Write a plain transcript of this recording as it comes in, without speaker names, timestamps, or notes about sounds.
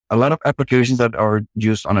a lot of applications that are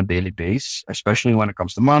used on a daily basis, especially when it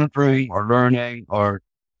comes to monitoring or learning or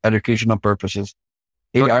educational purposes.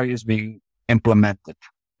 AI is being implemented.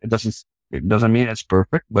 It doesn't mean it's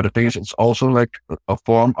perfect, but the thing is, it's also like a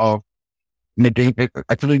form of making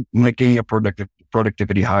your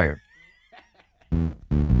productivity higher.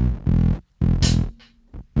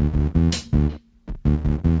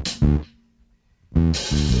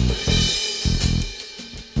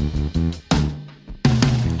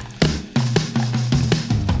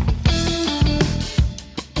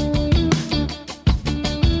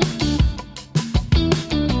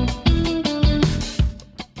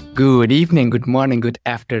 Good evening, good morning, good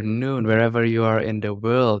afternoon, wherever you are in the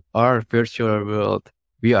world or virtual world.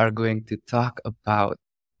 We are going to talk about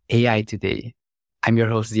AI today. I'm your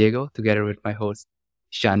host, Diego, together with my host,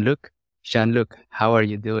 Jean-Luc. Jean-Luc, how are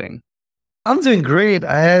you doing? I'm doing great.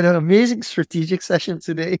 I had an amazing strategic session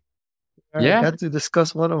today. I Yeah? got to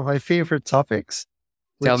discuss one of my favorite topics,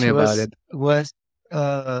 Tell which me about it. was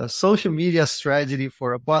social media strategy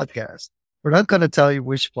for a podcast. We're not going to tell you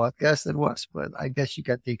which podcast it was, but I guess you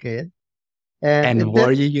can take it. And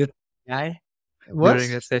were you using AI during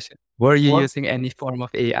that session? Were you using any form of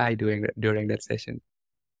AI during that session?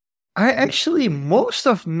 I actually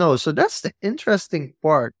no. So that's the interesting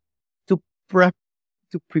part. To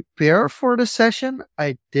prepare for the session,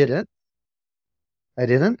 I didn't.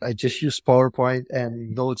 I just used PowerPoint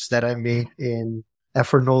and notes that I made in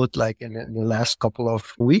Evernote, like in the last couple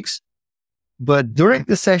of weeks. But during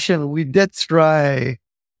the session, we did try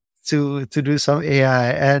to do some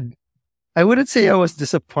AI, and I wouldn't say I was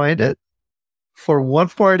disappointed. For one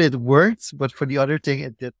part, it worked, but for the other thing,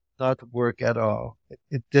 it did not work at all.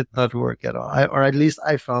 It did not work at all. Or at least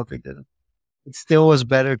I felt it didn't. It still was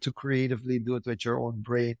better to creatively do it with your own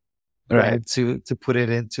brain, right? To put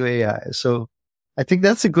it into AI. So I think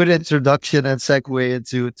that's a good introduction and segue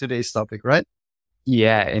into today's topic, right?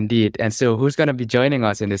 Yeah, indeed. And so who's going to be joining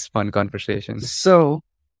us in this fun conversation? So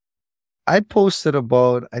I posted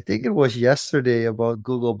I think it was yesterday, about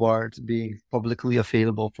Google Bard being publicly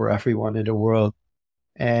available for everyone in the world.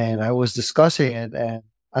 And I was discussing it, and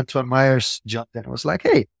Antoine Myers jumped in and was like,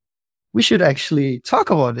 hey, we should actually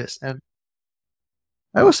talk about this. And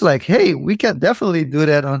I was like, hey, we can definitely do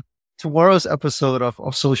that on tomorrow's episode of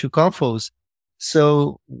Social Confoes.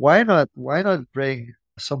 So why not bring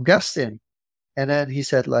some guests in? And then he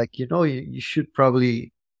said, like, you should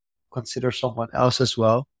probably consider someone else as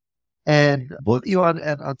well. And both Iwan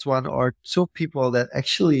and Antoine are two people that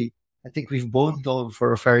actually I think we've both known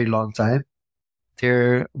for a very long time.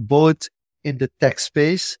 They're both in the tech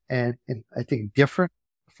space and in, I think, different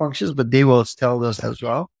functions, but they will tell us as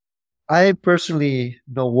well. I personally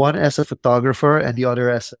know one as a photographer and the other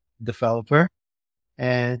as a developer.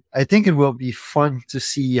 And I think it will be fun to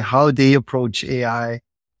see how they approach AI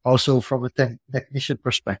also from a technician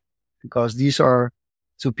perspective, because these are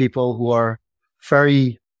two people who are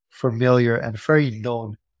very familiar and very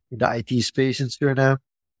known in the IT space in Suriname.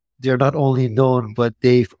 They're not only known, but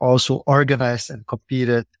they've also organized and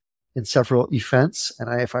competed in several events.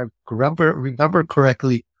 And if I remember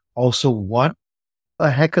correctly, also won a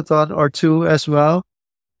hackathon or two as well.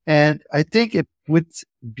 And I think it would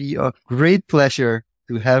be a great pleasure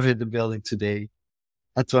to have in the building today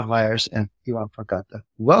Antoine Myers and Iwan Francanta.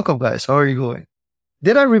 Welcome, guys. How are you going?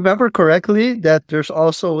 Did I remember correctly that there's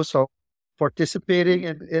also some participating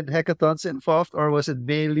in hackathons involved, or was it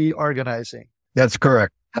mainly organizing? That's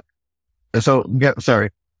correct. So, yeah, sorry.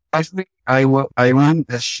 I think Iwan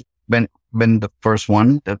has been the first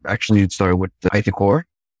one that actually started with the IT core.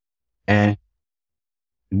 And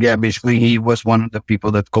yeah, basically he was one of the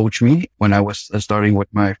people that coached me when I was starting with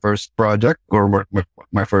my first project or with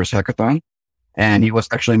my first hackathon. And he was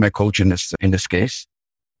actually my coach in this case.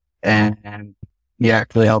 And he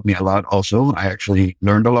actually helped me a lot also. I actually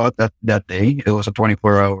learned a lot that day. It was a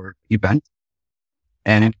 24-hour event.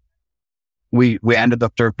 And we ended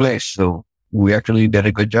up third place. So we actually did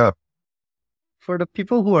a good job. For the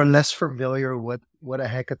people who are less familiar with what a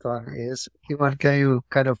hackathon is, Iwan, can you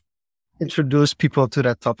kind of introduce people to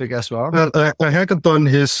that topic as well? Well, a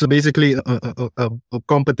hackathon is basically a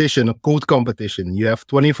competition, a code competition. You have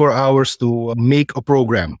 24 hours to make a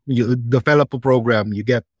program. You develop a program. You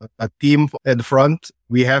get a team at the front.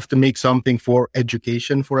 We have to make something for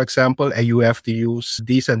education, for example, and you have to use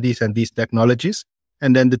these and these and these technologies.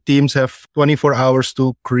 And then the teams have 24 hours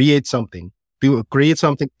to create something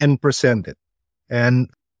and present it. And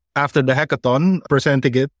after the hackathon,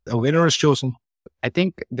 presenting it, a winner is chosen. I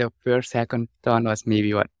think the first hackathon was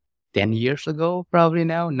maybe 10 years ago, probably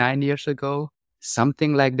now, 9 years ago,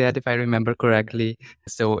 something like that, if I remember correctly.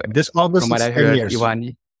 So this August from what is I 10 heard, years.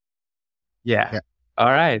 Iwan, yeah. All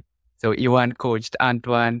right. So Iwan coached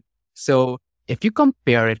Antoine. So if you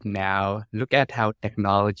compare it now, look at how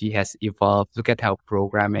technology has evolved. Look at how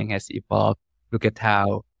programming has evolved. Look at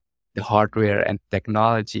how the hardware and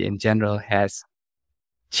technology in general has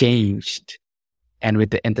changed. And with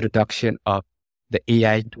the introduction of the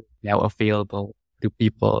AI tool now available to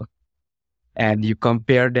people, and you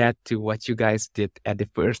compare that to what you guys did at the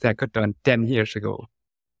first hackathon 10 years ago,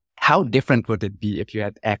 how different would it be if you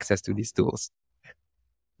had access to these tools?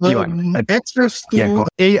 Iwan. Access to Yeah, go.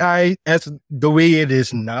 AI as the way it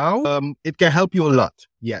is now, it can help you a lot.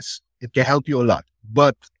 Yes, it can help you a lot,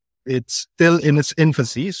 but it's still in its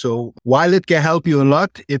infancy. So while it can help you a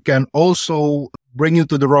lot, it can also bring you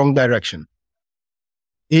to the wrong direction.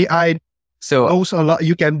 AI So knows a lot.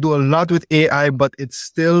 You can do a lot with AI, but it's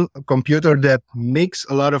still a computer that makes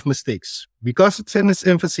a lot of mistakes because it's in its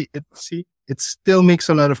infancy. It still makes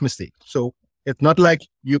a lot of mistakes. So it's not like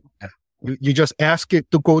you just ask it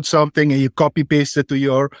to code something and you copy paste it to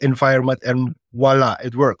your environment and voila,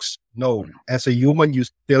 it works. No, as a human, you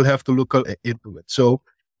still have to look into it. So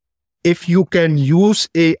if you can use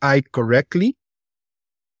AI correctly,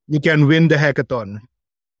 you can win the hackathon.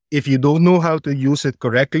 If you don't know how to use it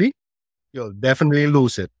correctly, you'll definitely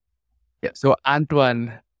lose it. yeah. So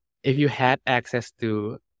Antoine, if you had access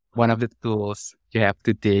to one of the tools you have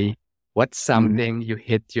today, what's something you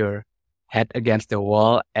hit your head against the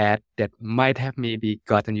wall at that might have maybe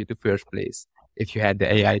gotten you to first place if you had the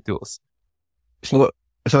AI tools?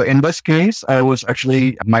 So in this case,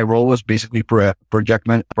 my role was basically project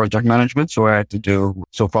management. So I had to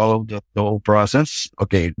follow the whole process.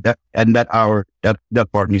 Okay. That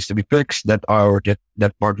part needs to be fixed. That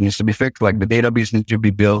part needs to be fixed. Like the database needs to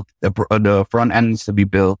be built. The front end needs to be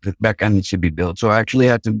built. The back end needs to be built. So I actually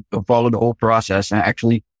had to follow the whole process and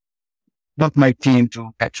actually got my team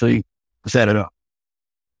to actually set it up.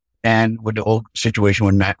 And with the whole situation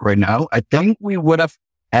we're at right now, I think we would have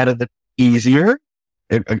added it easier.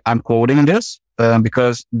 I'm quoting this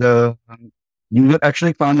because you would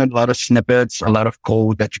actually find a lot of snippets, a lot of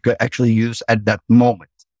code that you could actually use at that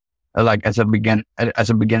moment, like as a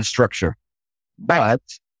begin structure. But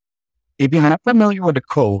if you're not familiar with the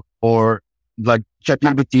code, or like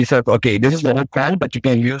ChatGPT said, okay, this is the whole code that you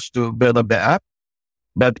can use to build up the app.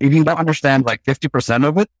 But if you don't understand like 50%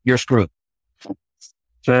 of it, you're screwed.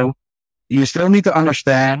 So you still need to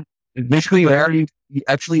understand. Basically, you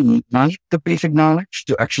actually need the basic knowledge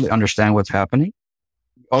to actually understand what's happening.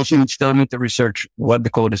 Also, you still need to research what the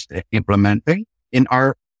code is implementing. In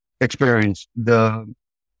our experience, the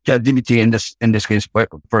ChatGPT in this case,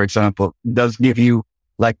 for example, does give you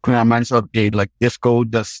like comments of, okay, like this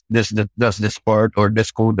code does this part, or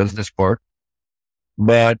this code does this part.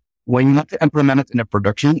 But when you have to implement it in a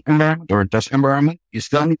production environment or a test environment, you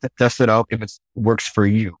still need to test it out if it works for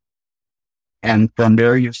you. And from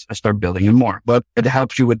there, you start building it more. But it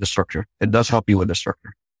helps you with the structure. It does help you with the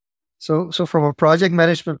structure. So from a project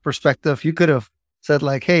management perspective, you could have said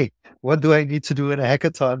like, hey, what do I need to do in a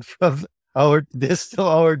hackathon from hour this to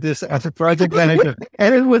hour this as a project manager?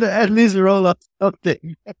 And it would at least roll up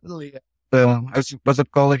something. What's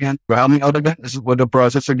it called again? Help me out again. This is what the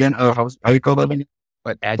process again. How you call that again?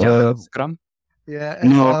 What, Agile, Scrum? Yeah,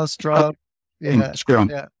 No, Scrum. Yeah. Scrum.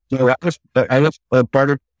 Yeah. So I was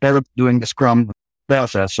part of doing the Scrum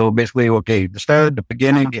process. So basically, okay, the start, the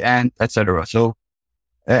beginning, the end, etc. So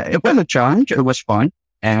it was a challenge. It was fun.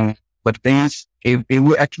 But the thing is, if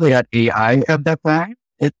we actually had AI at that time,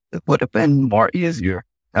 it would have been more easier.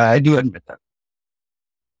 I do admit that.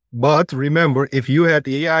 But remember, if you had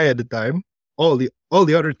AI at the time, all the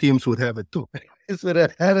other teams would have it too. It's what I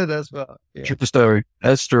had it as well. Yeah. True story.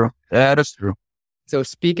 That's true. That is true. So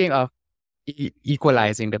speaking of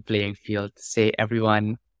equalizing the playing field, say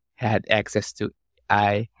everyone had access to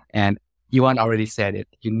AI, and Iwan already said it.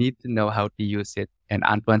 You need to know how to use it. And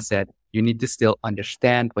Antoine said, you need to still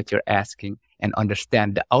understand what you're asking and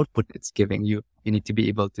understand the output it's giving you. You need to be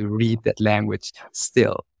able to read that language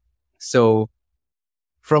still. So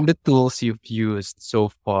from the tools you've used so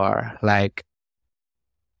far, like,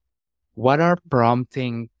 what are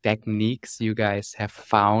prompting techniques you guys have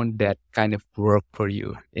found that kind of work for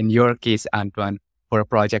you? In your case, Antoine, for a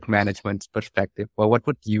project management perspective, well, what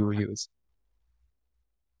would you use?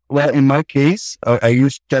 Well, in my case, I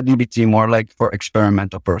use ChatGPT more like for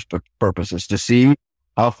experimental purposes to see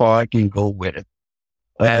how far I can go with it.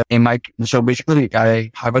 So basically,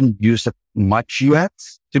 I haven't used it much yet,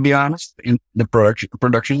 to be honest, in the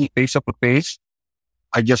production phase of the phase.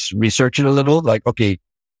 I just researched it a little, like, okay,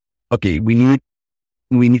 we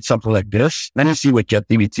need something like this. Then I see what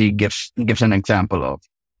ChatGPT gives an example of.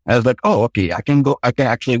 I was like, oh, okay, I can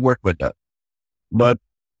actually work with that. But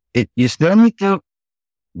you still need to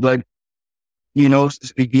like, you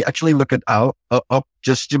actually look it out up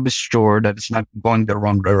just to be sure that it's not going the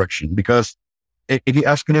wrong direction. Because if you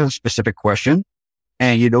ask it a specific question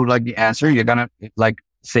and you don't like the answer, you're gonna like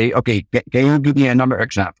say, okay, can you give me another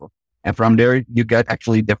example? And from there, you get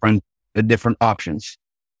actually different options.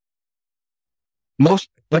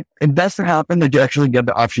 It doesn't happen that you actually get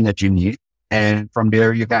the option that you need. And from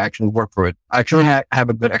there, you can actually work for it. I actually have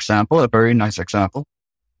a good example, a very nice example.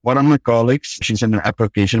 One of my colleagues, she's an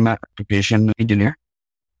application engineer.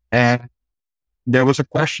 And there was a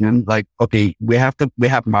question like, okay, we have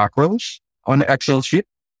macros on the Excel sheet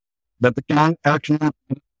that the can actually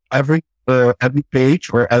every page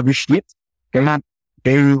or every sheet cannot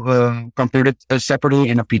be completed separately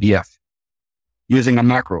in a PDF using a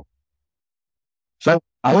macro. So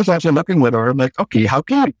I was also looking with her, like, okay, how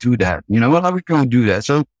can I do that? How are we going to do that?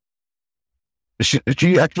 So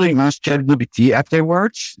she actually asked ChatGPT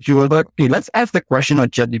afterwards. She was like, okay, let's ask the question on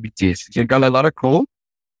ChatGPT. She got a lot of code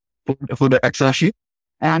for the Excel sheet.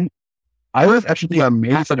 And I was actually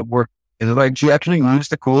amazed at the work. It's like she actually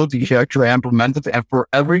used the code, she actually implemented it, and for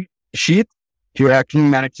every sheet, she actually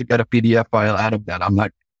managed to get a PDF file out of that.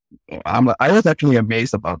 I was actually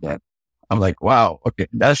amazed about that. I'm like, wow, okay,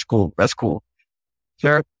 that's cool.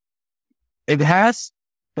 So it has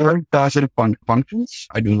very positive functions.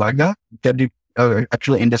 I do like that.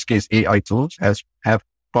 Actually, in this case, AI tools have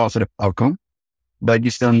positive outcome, but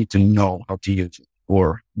you still need to know how to use it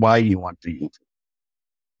or why you want to use it.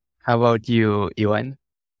 How about you, Iwan?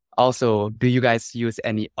 Also, do you guys use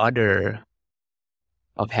any other,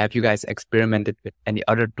 have you guys experimented with any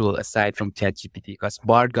other tool aside from ChatGPT? Because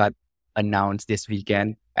Bard got announced this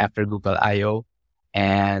weekend after Google I/O,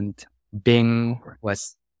 and Bing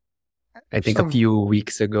was, I think, a few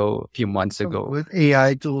months ago. With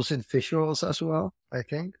AI tools and visuals as well, I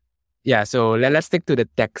think. Yeah, so let's stick to the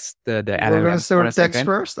text, the We're LLM going to start with text second.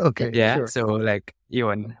 first? Okay. Yeah, Sure. so like,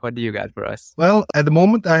 Iwan, what do you got for us? Well, at the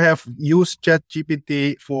moment, I have used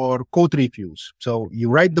ChatGPT for code reviews. So you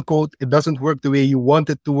write the code, it doesn't work the way you want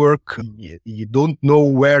it to work. You don't know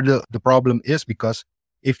where the problem is, because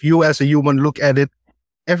if you as a human look at it,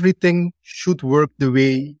 everything should work the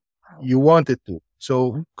way you want it to.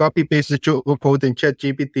 So copy paste the code in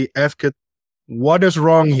ChatGPT, ask it, what is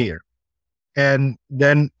wrong here? And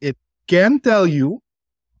then it can tell you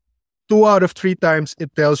 2 out of 3 times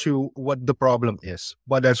it tells you what the problem is.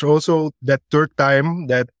 But there's also that third time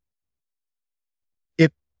that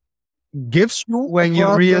it gives you when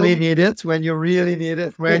you really need it. When you really need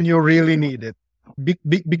it.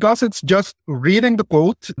 Because it's just reading the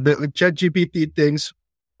code, the ChatGPT thinks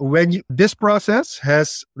this process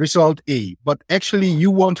has result A, but actually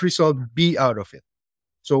you want result B out of it.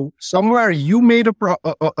 So somewhere you made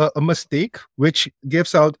a mistake, which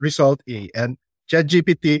gives out result A, and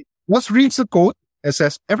ChatGPT just reads the code and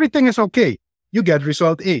says, everything is okay. You get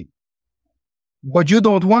result A, but you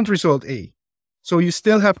don't want result A. So you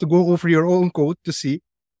still have to go over your own code to see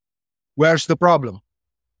where's the problem.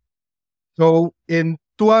 So in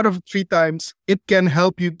 2 out of 3 times, it can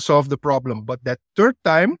help you solve the problem. But that third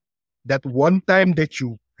time, that one time that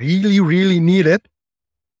you really, really need it,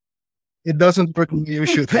 it doesn't work.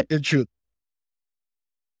 It should.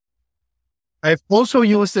 I've also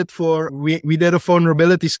used it for, we did a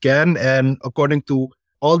vulnerability scan, and according to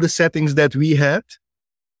all the settings that we had,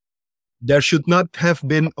 there should not have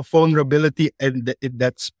been a vulnerability in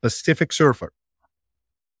that specific server.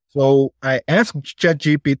 So I asked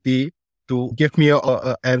ChatGPT to give me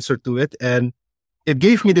an answer to it, and it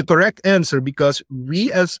gave me the correct answer because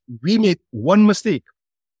we made one mistake.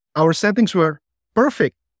 Our settings were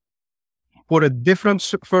perfect for a different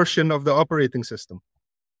version of the operating system.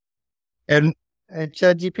 And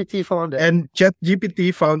ChatGPT found it. And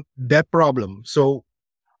ChatGPT found that problem. So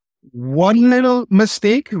one little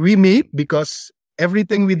mistake we made, because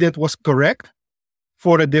everything we did was correct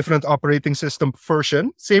for a different operating system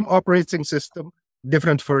version, same operating system,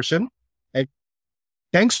 different version. And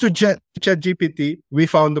thanks to ChatGPT, we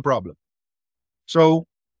found the problem. So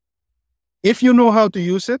if you know how to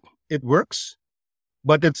use it, it works,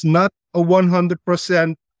 but it's not a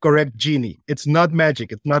 100% correct genie. It's not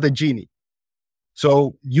magic. It's not a genie.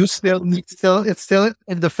 So you still need... It's still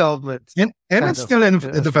in development. And it's still in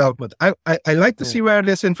development. I like to see where it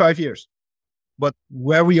is in 5 years. But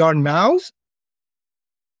where we are now,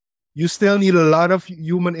 you still need a lot of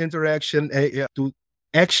human interaction to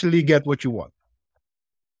actually get what you want.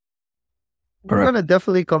 We're going to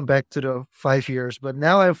definitely come back to the 5 years, but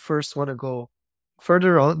now I first want to go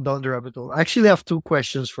further on down the rabbit hole. I actually have 2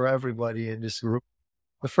 questions for everybody in this group.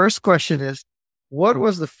 The first question is, what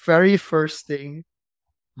was the very first thing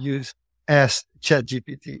you asked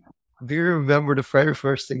ChatGPT? Do you remember the very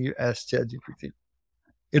first thing you asked ChatGPT?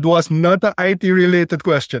 It was not an IT related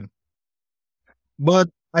question, but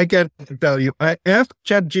I can tell you, I asked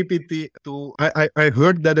ChatGPT I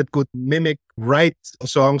heard that it could mimic write a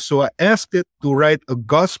song. So I asked it to write a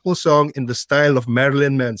gospel song in the style of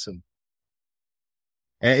Marilyn Manson.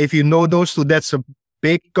 And if you know those two, that's a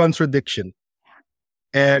big contradiction.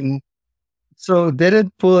 And So did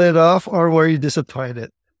it pull it off, or were you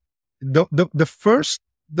disappointed? the first,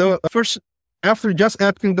 after just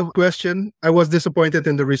asking the question, I was disappointed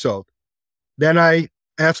in the result. Then I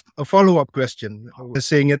asked a follow-up question,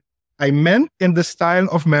 saying it, I meant in the style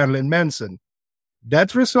of Marilyn Manson.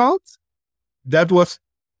 That result, that was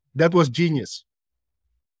genius.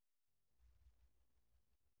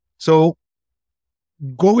 So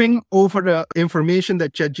going over the information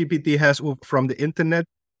that ChatGPT has from the internet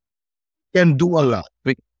can do a lot,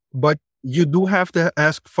 but you do have to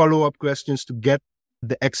ask follow-up questions to get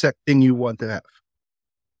the exact thing you want to have.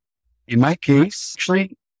 In my case,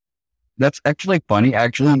 actually, that's actually funny.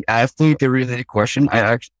 Actually, asking the related question, I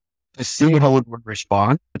actually to see how it would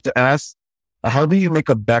respond. To ask, how do you make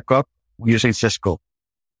a backup using Cisco?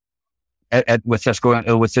 With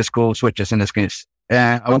Cisco switches in this case,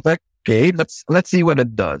 and I was like, okay, let's see what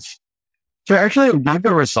it does. So actually, I got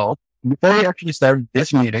the result before I actually started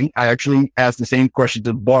this meeting. I actually asked the same question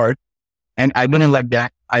to Bart, and I didn't like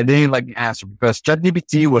that. I didn't like the answer because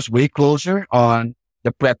ChatGPT was way closer on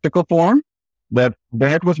the practical form. But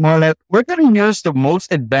that was more or less, we're going to use the most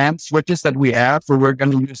advanced switches that we have, or we're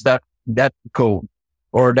going to use that code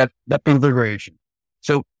or that configuration.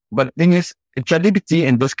 So, but the thing is, ChatGPT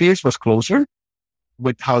in this case was closer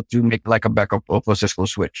with how to make like a backup of a Cisco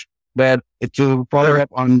switch. But to follow up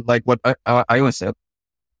on like what I was said,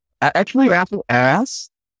 I actually have to ask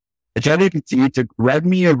ChatGPT to write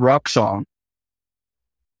me a rock song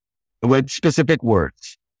with specific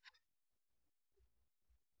words.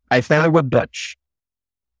 I started with Dutch.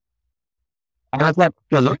 I was like,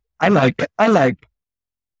 I like it.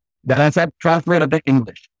 Then I said, translate it to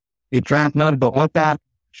English. He translated the whole passage.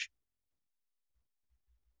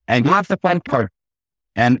 And you have to find part.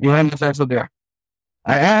 And you have the answer there.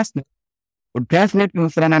 I asked him, would translate to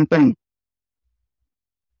San Antonio.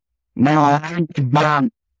 Now I have to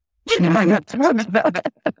down.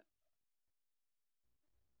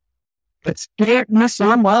 It scared me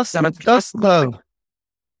so much. And it's Just know.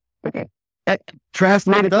 okay.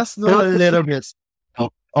 Translated. Just know a little bit.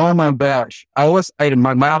 Oh my gosh.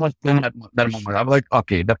 My mouth was playing at that moment. I'm like,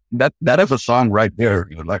 okay, that is a song right there.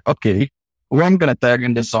 You're like, okay, who I'm going to tag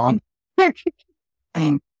in this song?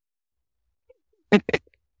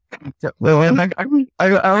 Well,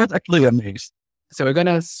 I was actually amazed. So we're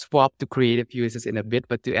gonna swap to creative uses in a bit,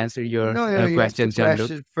 but to answer your You question, asked the Jean-Luc,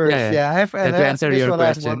 question first. Yeah, I have, and to answer your I'll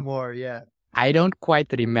ask question. one more. Yeah. I don't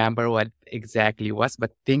quite remember what exactly was,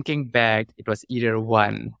 but thinking back, it was either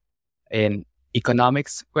one in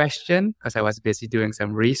economics question, because I was busy doing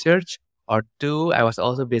some research, or two, I was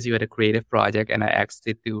also busy with a creative project and I asked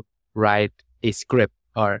it to write a script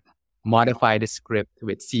or modify the script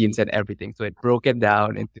with scenes and everything. So it broke it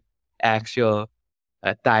down into actual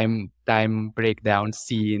time breakdown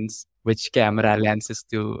scenes, which camera lenses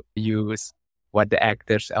to use, what the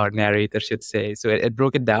actors or narrator should say. So it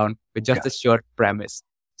broke it down with just a short premise.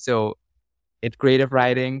 So in creative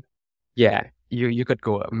writing, you could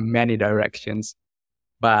go many directions,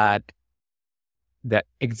 but the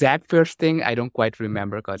exact first thing I don't quite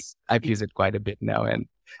remember because I've used it quite a bit now, and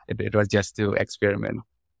it was just to experiment.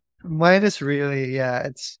 Mine is really,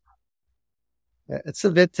 it's a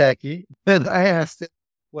bit tacky. But I asked it,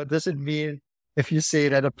 what does it mean if you say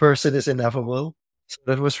that a person is ineffable? So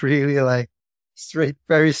that was really like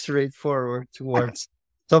very straightforward towards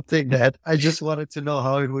something that I just wanted to know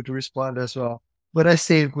how it would respond as well. But I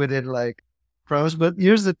stayed within like prompts. But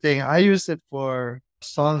here's the thing, I used it for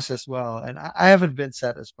songs as well, and I haven't been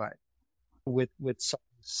satisfied with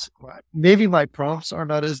songs. Maybe my prompts are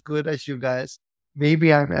not as good as you guys.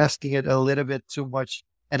 Maybe I'm asking it a little bit too much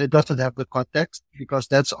and it doesn't have the context, because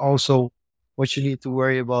that's also what you need to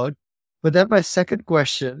worry about. But then my second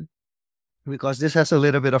question, because this has a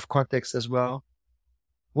little bit of context as well,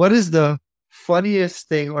 what is the funniest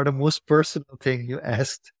thing or the most personal thing you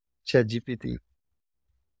asked ChatGPT?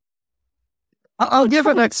 I'll give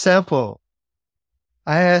an example.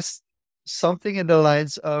 I asked something in the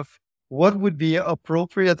lines of, what would be an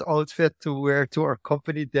appropriate outfit to wear to our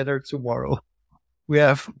company dinner tomorrow? We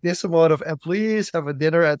have this amount of employees, have a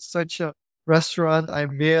dinner at such a restaurant.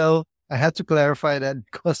 I'm male. I had to clarify that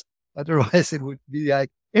because otherwise it would be like,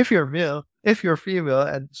 if you're male, if you're female,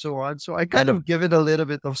 and so on. So I kind of give it a little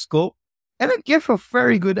bit of scope, and it gave a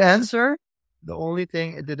very good answer. The only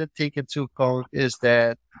thing it didn't take into account is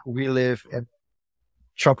that we live in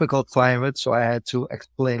tropical climate. So I had to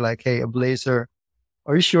explain like, hey, a blazer,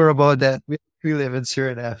 are you sure about that? We live in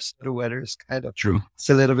Suriname, so the weather is True. it's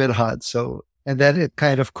a little bit hot. So, and then it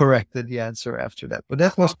kind of corrected the answer after that. But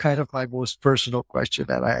that was kind of my most personal question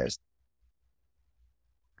that I asked.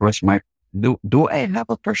 What's my, do I have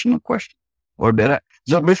a personal question? Or did I?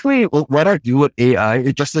 So basically, what I do with AI,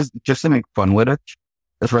 it just to make fun with it.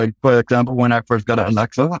 It's like, for example, when I first got an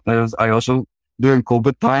Alexa, I also, during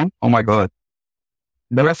COVID time, oh my God,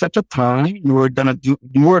 there was such a time you were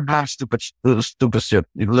not stupid shit.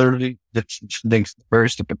 You literally did things, very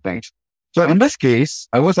stupid things. So in this case,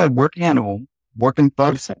 I was like working at home, working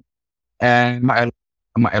thugs, and my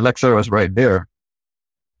Alexa was right there.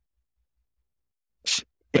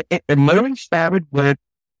 It literally started with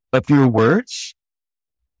a few words,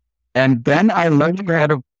 and then I literally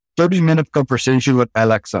had a 30-minute conversation with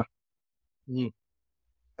Alexa.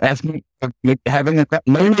 Asking, like,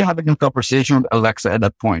 literally having a conversation with Alexa at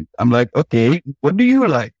that point. I'm like, okay, what do you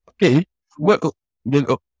like? Okay, what?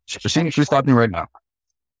 She's talking right now.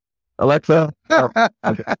 Alexa.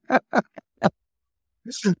 Okay.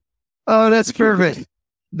 Oh, that's perfect.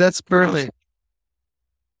 That's perfect.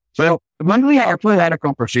 So when we actually had a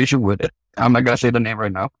conversation with it, I'm not gonna say the name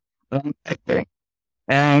right now. Okay.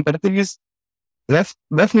 And but the thing is, that's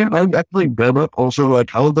me. I actually develop also like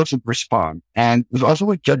how does it respond? And it's also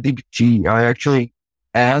with ChatGPT. I actually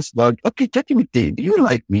asked like, okay, ChatGPT, do you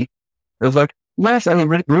like me? It was like, yes, I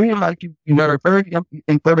really like you. You know, very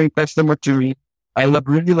empowering customer to me. I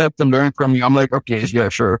really love to learn from you. I'm like, okay, yeah,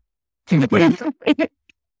 sure.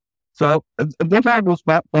 So that was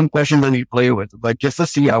one question that you play with, like just to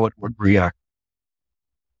see how it would react.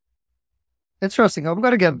 Interesting. I'm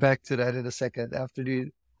going to get back to that in a second after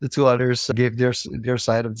the two others gave their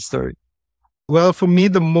side of the story. Well, for me,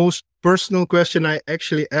 the most personal question I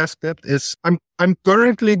actually asked that is I'm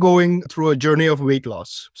currently going through a journey of weight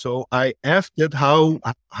loss. So I asked it how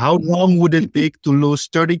long would it take to lose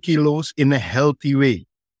 30 kilos in a healthy way?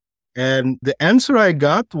 And the answer I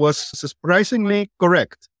got was surprisingly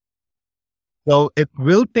correct. So it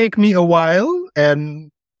will take me a while,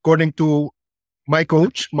 and according to my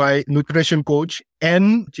coach, my nutrition coach,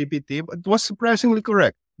 and GPT, it was surprisingly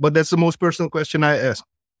correct. But that's the most personal question I asked.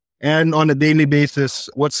 And on a daily basis,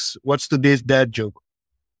 what's today's dad joke?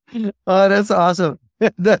 Oh, that's awesome.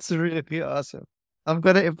 That's really awesome. I'm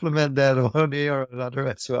going to implement that one day or another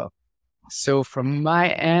as well. So from my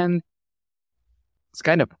end, it's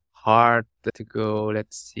kind of hard to go,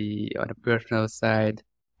 let's see, on the personal side.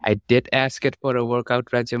 I did ask it for a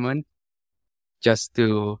workout regimen just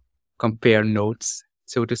to compare notes,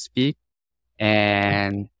 so to speak.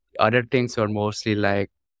 And other things were mostly like,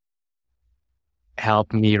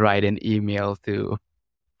 help me write an email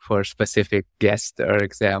for specific guest, or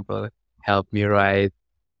example, help me write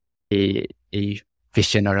a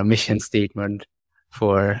vision or a mission statement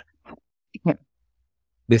for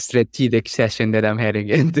the strategic session that I'm heading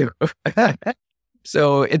into.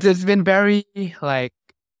 So it has been very like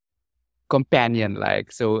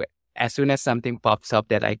companion-like. So as soon as something pops up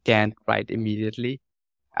that I can't write immediately,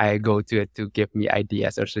 I go to it to give me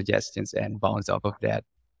ideas or suggestions and bounce off of that.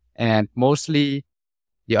 And mostly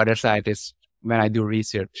the other side is when I do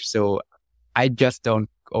research. So I just don't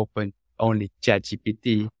open only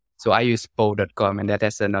ChatGPT. So I use Poe.com, and that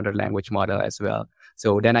has another language model as well.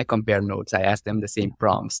 So then I compare notes. I ask them the same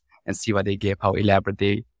prompts and see what they gave, how elaborate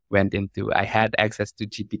they went into. I had access to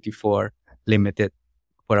GPT-4 limited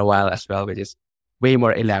for a while as well, which is way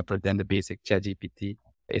more elaborate than the basic ChatGPT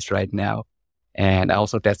is right now. And I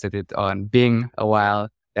also tested it on Bing a while.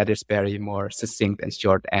 That is very more succinct and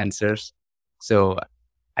short answers. So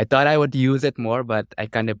I thought I would use it more, but I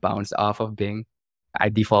kind of bounce off of Bing. I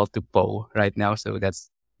default to Poe right now, so that's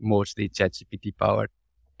mostly ChatGPT powered.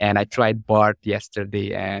 And I tried Bart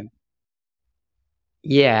yesterday, and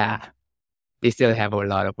yeah, they still have a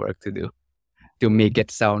lot of work to do to make it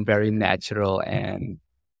sound very natural and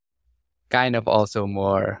kind of also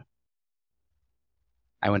more,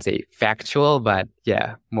 I wouldn't say factual, but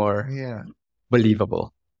yeah, more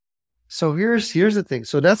believable. So here's the thing.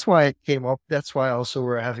 So that's why it came up. That's why also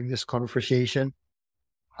we're having this conversation.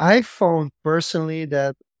 I found personally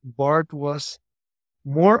that Bart was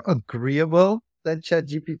more agreeable than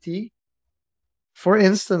ChatGPT. For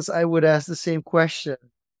instance, I would ask the same question,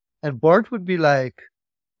 and Bart would be like,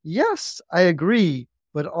 yes, I agree,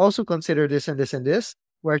 but also consider this and this and this,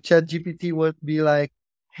 where ChatGPT would be like,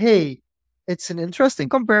 hey, it's an interesting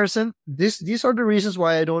comparison. These are the reasons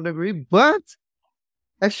why I don't agree, but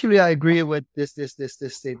actually I agree with this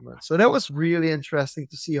statement. So that was really interesting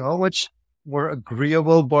to see how much more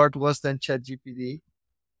agreeable Bart was than ChatGPT.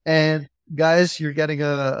 And guys, you're getting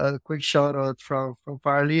a quick shout out from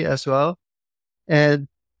Farley as well. And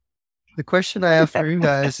the question I have for you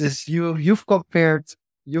guys is you've compared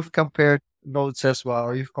notes as well,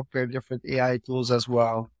 or you've compared different AI tools as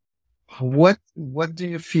well. What do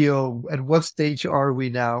you feel? At what stage are we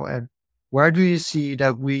now? And where do you see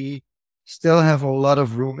that we still have a lot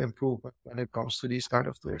of room improvement when it comes to these kind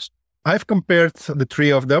of tools? I've compared the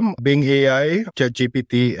three of them, Bing AI,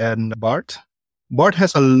 ChatGPT, and Bart. Bart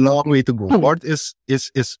has a long way to go. Bart is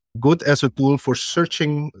good as a tool for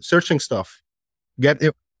searching stuff. Get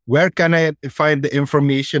it. Where can I find the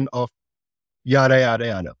information of yada yada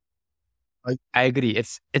yada? I agree.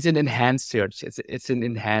 It's an enhanced search. It's an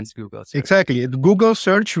enhanced Google search. Exactly. It's Google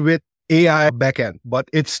search with AI backend, but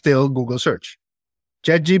it's still Google search.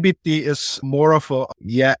 ChatGPT is more of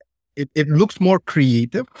it looks more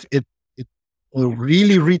creative. It will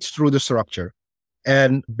really reach through the structure.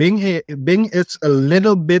 And Bing is a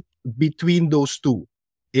little bit between those two.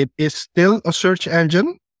 It is still a search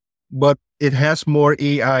engine, but it has more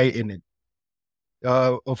AI in it.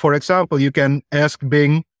 For example, you can ask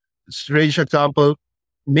Bing, strange example,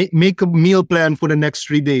 make a meal plan for the next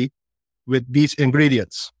 3 days with these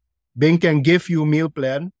ingredients. Bing can give you a meal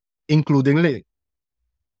plan, including link.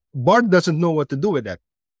 Bart doesn't know what to do with that.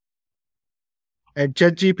 And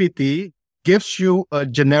ChatGPT gives you a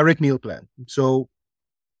generic meal plan. So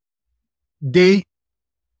they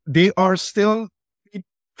are still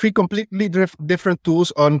three completely different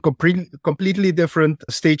tools on completely different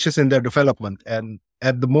stages in their development. And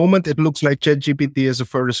at the moment, it looks like ChatGPT is the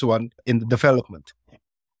first one in the development.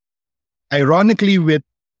 Ironically, with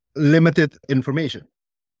limited information.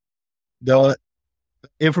 The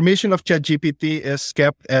information of ChatGPT is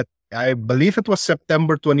kept at, I believe it was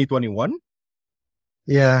September 2021.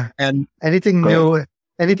 Yeah. And anything new,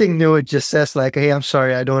 it just says like, hey, I'm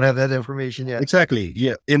sorry, I don't have that information yet. Exactly.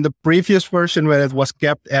 Yeah. In the previous version, when it was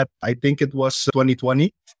kept at, I think it was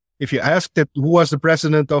 2020, if you asked it who was the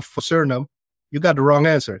president of Suriname, you got the wrong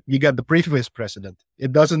answer. You got the previous president.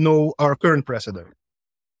 It doesn't know our current president.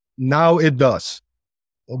 Now it does.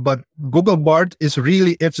 But Google Bard it's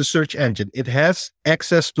a search engine. It has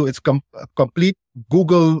access to its complete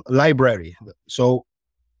Google library. So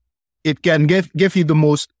it can give you the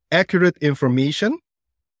most accurate information,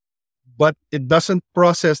 but it doesn't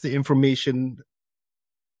process the information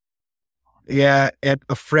in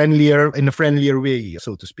a friendlier way,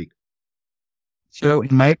 so to speak. So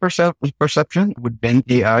in my perception with Bing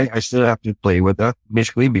AI, I still have to play with that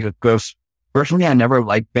basically because personally, I never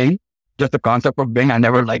liked Bing. Just the concept of Bing, I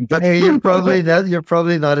never liked that. Hey, you're probably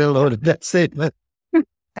not alone in that statement.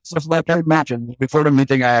 So it's like I imagined before the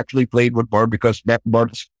meeting, I actually played with Bard because that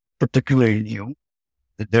Bard is particularly new.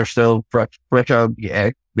 They're still fresh out of the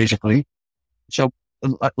egg, basically. So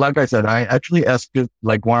like I said, I actually asked it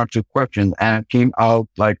like one or two questions and it came out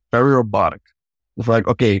like very robotic. It's like,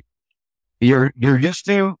 okay, you're used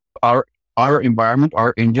to our environment,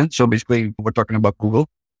 our engine. So basically we're talking about Google.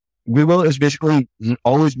 Google is basically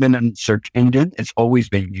always been a search engine. It's always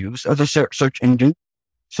been used as a search engine.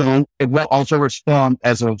 So it will also respond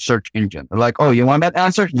as a search engine. Like, oh, you want that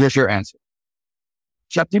answer? Here's your answer.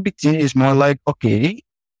 ChatGPT is more like, okay,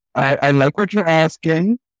 I like what you're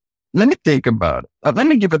asking. Let me think about it. Let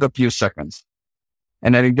me give it a few seconds.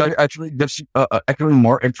 And then it actually gives actually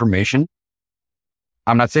more information.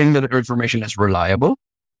 I'm not saying that the information is reliable,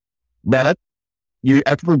 but you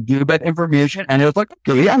actually give that information and it's like,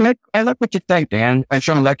 okay, I like what you think. And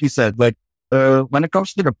Sean, like you said, like, when it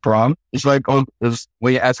comes to the prompt, it's like,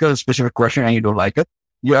 when you ask a specific question and you don't like it,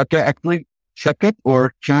 you can actually check it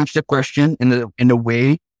or change the question in a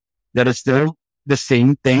way that is still the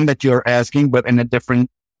same thing that you're asking, but in a different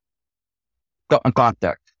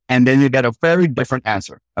context. And then you get a very different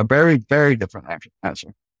answer, a very, very different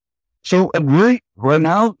answer. So right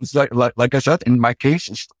now, it's like I said, in my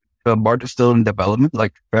case, the Bard is still in development,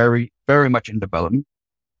 like very, very much in development.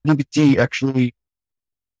 GPT actually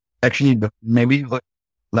maybe like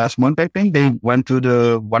last month, I think they went to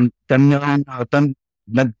the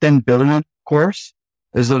 10 billion course.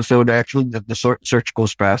 So they actually, the search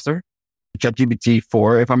goes faster. ChatGPT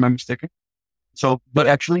 4, if I'm not mistaken. So, but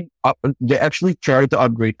actually, they actually try to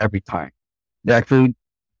upgrade every time. The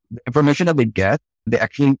information that they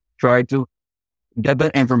actually try to get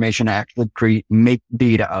that information and actually make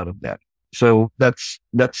data out of that. So that's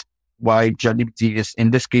why ChatGPT is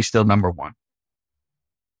in this case still number one.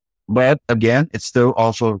 But again, it's still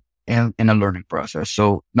also in a learning process.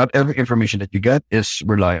 So not every information that you get is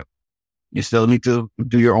reliable. You still need to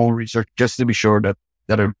do your own research just to be sure that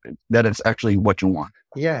that it's actually what you want.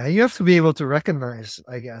 Yeah, you have to be able to recognize,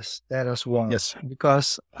 I guess, that as well. Yes.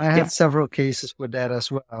 Because I had several cases with that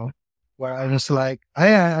as well, where I was like,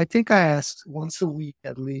 I think I ask once a week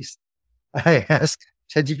at least. I ask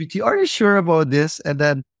ChatGPT, "Are you sure about this?" And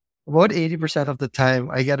then about 80% of the time,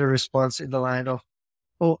 I get a response in the line of,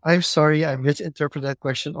 "Oh, I'm sorry, I misinterpreted that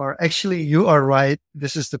question," or "Actually, you are right.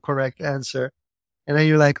 This is the correct answer." And then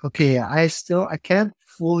you're like, okay, I can't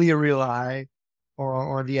fully rely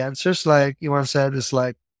on the answers. Like Iwan said, it's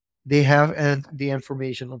like they have the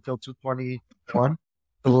information until 2021.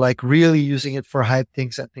 So like really using it for hype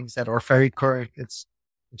things and things that are very current. It's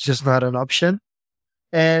just not an option.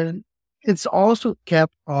 And it's also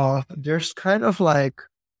kept off. There's kind of like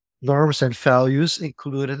norms and values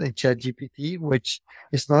included in ChatGPT, which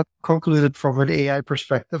is not concluded from an AI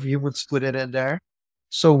perspective. Humans put it in there.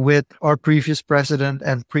 So with our previous president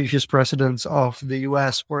and previous presidents of the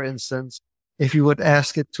US, for instance, if you would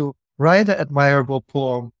ask it to write an admirable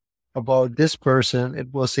poem about this person,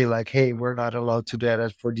 it will say like, hey, we're not allowed to do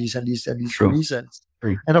that for these and these and these True. reasons.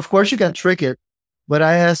 True. And of course you can trick it. But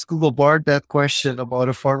I asked Google Bard that question about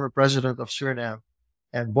a former president of Suriname.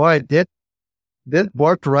 And boy, did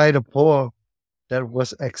Bart write a poem that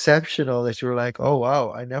was exceptional that you're like, oh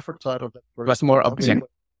wow, I never thought of that It was more objective.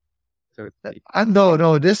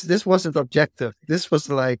 No, this wasn't objective. This was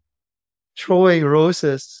like throwing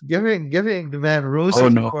roses, giving the man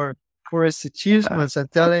roses for his achievements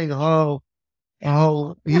and telling how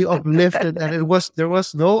he uplifted, and there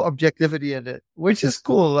was no objectivity in it, which is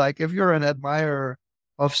cool. Like if you're an admirer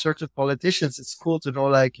of certain politicians, it's cool to know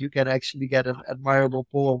like you can actually get an admirable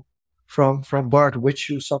poem from Bart, which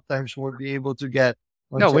you sometimes won't be able to get.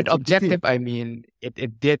 No, with objective, I mean,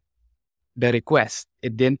 it did the request.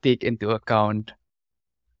 It didn't take into account,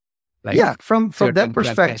 like, from that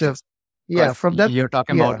perspective. Yeah, from that, you're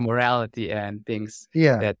talking about morality and things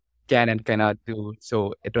that can and cannot do.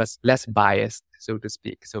 So it was less biased, so to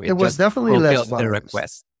speak. So it was definitely less biased. The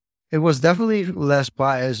request. It was definitely less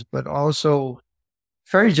biased, but also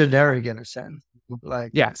very generic in a sense.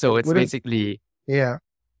 Like so it's basically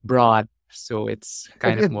broad. So it's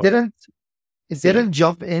kind of more. It didn't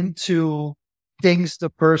jump into things the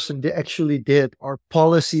person actually did or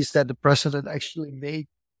policies that the president actually made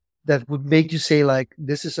that would make you say like,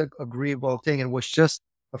 this is an agreeable thing. It was just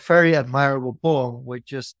a very admirable poem, which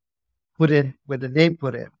just put in with the name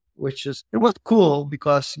put in, it was cool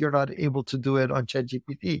because you're not able to do it on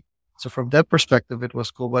ChatGPT. So from that perspective, it was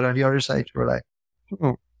cool. But on the other side, you're like,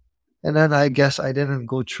 and then I guess I didn't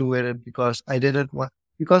go through with it because I didn't want,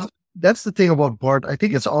 because that's the thing about Bard. I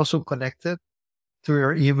think it's also connected to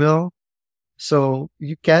your email. So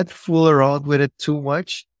you can't fool around with it too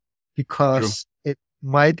much because it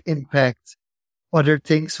might impact other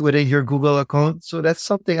things within your Google account. So that's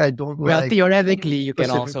something I don't like. Well, theoretically, you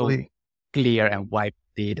can also clear and wipe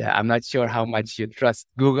data. I'm not sure how much you trust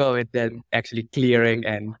Google with them actually clearing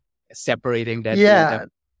and separating that data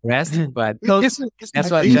rest, but that's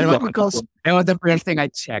what that was the first thing I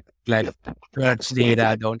checked. Like, search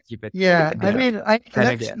data, don't keep it. Yeah, I mean,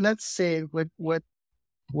 let's say with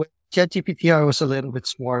ChatGPT, I was a little bit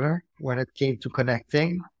smarter when it came to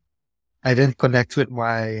connecting. I didn't connect with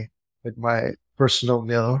my personal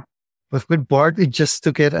mail, but with Bard, it just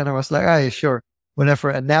took it, and I was like, sure, whatever.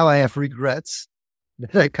 And now I have regrets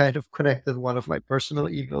that I kind of connected one of my personal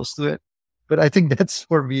emails to it. But I think that's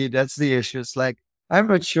for me. That's the issue. It's like, I'm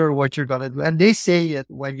not sure what you're gonna do, and they say it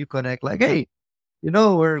when you connect, like, hey,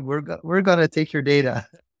 we're gonna take your data.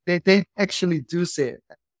 They actually do say it.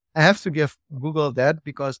 I have to give Google that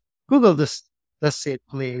because Google does say it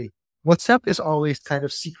plainly. WhatsApp is always kind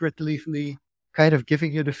of secretly kind of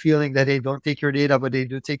giving you the feeling that they don't take your data, but they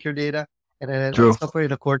do take your data, and then it's up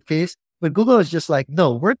in a court case. But Google is just like,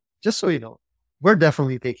 no, we're just so you know, we're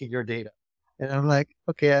definitely taking your data. And I'm like,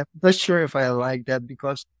 okay, I'm not sure if I like that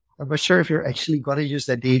because I'm not sure if you're actually going to use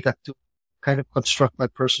that data to kind of construct my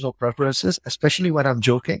personal preferences, especially when I'm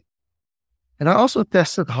joking. And I also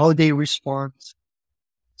tested how they respond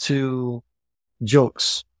to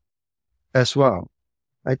jokes as well.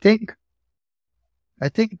 I think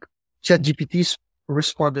ChatGPT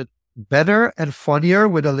responded better and funnier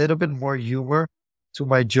with a little bit more humor to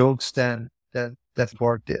my jokes than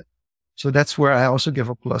Bard did. So that's where I also give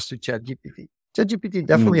a plus to ChatGPT. ChatGPT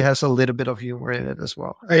definitely has a little bit of humor in it as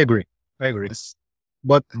well. I agree.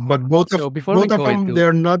 But both of them,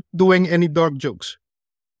 they're not doing any dark jokes.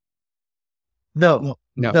 No.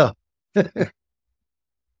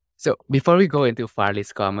 So before we go into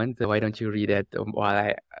Farley's comment, why don't you read it while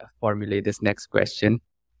I formulate this next question?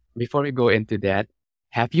 Before we go into that,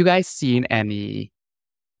 have you guys seen any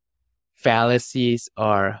fallacies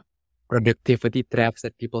or productivity traps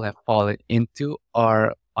that people have fallen into,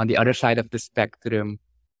 or on the other side of the spectrum,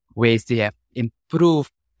 ways they have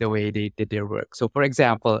improved the way they did their work. So, for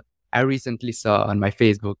example, I recently saw on my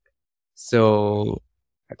Facebook. So,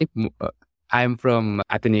 I think I'm from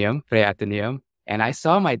Atheneum, Freya Atheneum, and I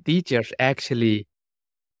saw my teachers actually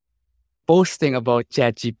posting about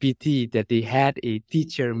ChatGPT that they had a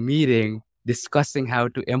teacher meeting discussing how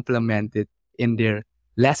to implement it in their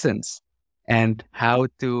lessons and how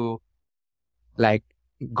to like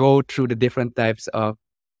go through the different types of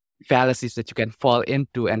fallacies that you can fall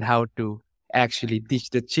into and how to actually teach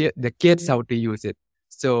the kids how to use it.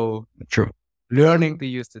 So True. learning to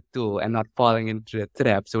use the tool and not falling into the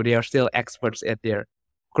trap. So they are still experts at their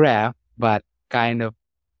craft, but kind of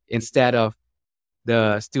instead of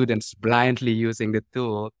the students blindly using the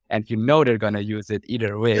tool and they're going to use it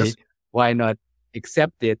either way, Yes. why not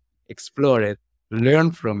accept it, explore it,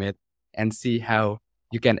 learn from it, and see how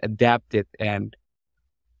you can adapt it and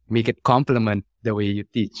make it complement the way you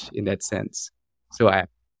teach in that sense. So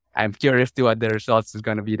I'm curious to what the results is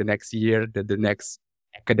going to be the next year, the next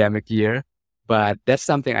academic year. But that's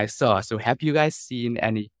something I saw. So have you guys seen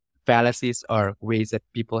any fallacies or ways that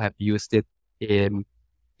people have used it in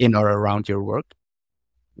or around your work?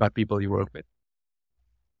 What people you work with?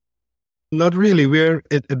 Not really. We're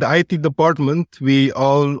at the IT department. We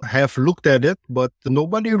all have looked at it, but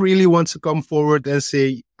nobody really wants to come forward and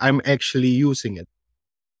say, I'm actually using it.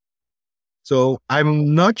 So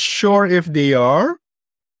I'm not sure if they are.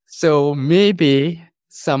 So maybe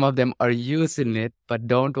some of them are using it, but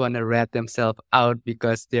don't want to rat themselves out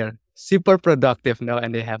because they're super productive now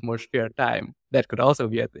and they have more spare time. That could also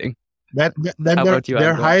be a thing. Then How about you, they're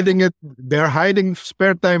Anton? hiding it. They're hiding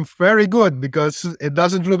spare time very good because it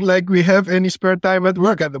doesn't look like we have any spare time at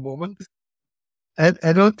work at the moment.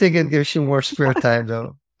 I don't think it gives you more spare time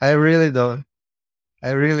though. I really don't.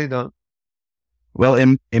 Well,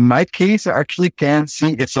 in my case, I actually can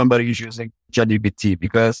see if somebody is using ChatGPT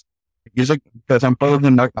because I'm part of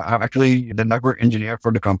I'm actually the network engineer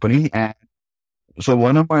for the company, and so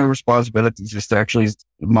one of my responsibilities is to actually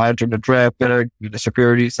monitor the traffic, the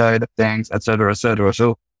security side of things, et cetera, et cetera.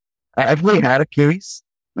 So I actually had a case,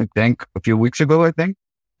 I think a few weeks ago, I think.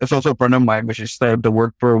 It's also a friend of mine, but she started to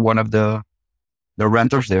work for one of the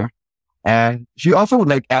renters there. And she also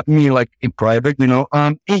like asked me like in private,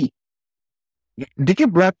 hey, did you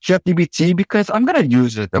grab ChatGPT? Because I'm going to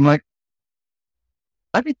use it. I'm like,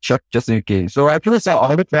 let me check just in case. So I actually saw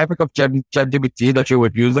all the traffic of ChatGPT that you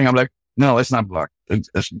were using. I'm like, no, it's not blocked. It's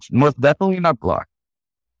most definitely not blocked.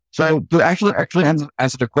 So to actually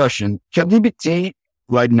answer the question, ChatGPT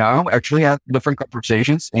right now actually has different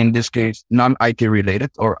conversations. In this case, non-IT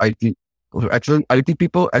related or IT. Actually, IT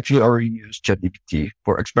people actually already use ChatGPT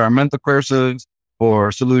for experimental courses,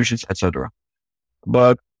 for solutions, etc.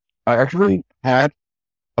 But I actually had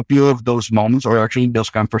a few of those moments, or actually those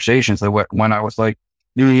conversations that when I was like,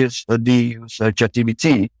 do you use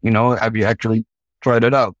ChatGPT? Have you actually tried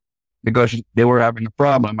it out? Because they were having a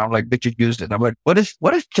problem. I'm like, did you use it? I'm like, what is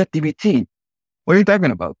ChatGPT? What are you talking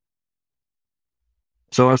about?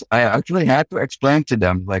 So I actually had to explain to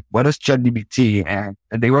them, like, what is ChatGPT? And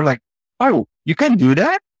they were like, oh, you can do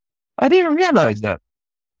that? I didn't realize that.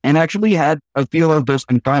 And I actually had a few of those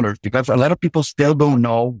encounters because a lot of people still don't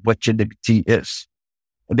know what ChatGPT is.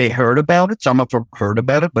 They heard about it. Some of them heard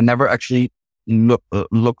about it, but never actually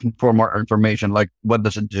looking for more information, like what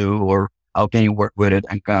does it do or how can you work with it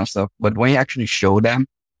and kind of stuff. But when you actually show them,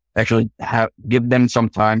 give them some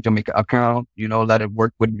time to make an account, let it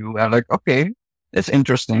work with you. I'm like, okay, it's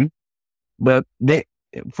interesting. But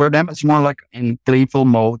for them, it's more like in playful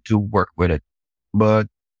mode to work with it. But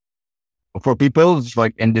for people, it's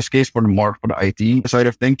like in this case, for the IT side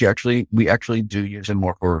of things, we actually do use it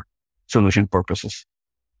more for solution purposes.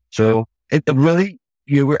 So it really,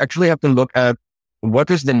 you actually have to look at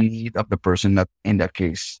what is the need of the person in that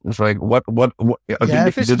case. It's like, what Yeah,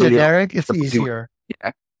 if it's generic, it's easier.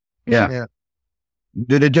 Yeah.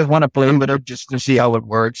 Do they just want to play with it just to see how it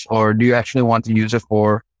works? Or do you actually want to use it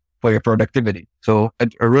for your productivity? So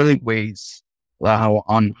it really weighs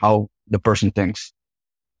on how the person thinks.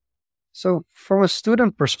 So from a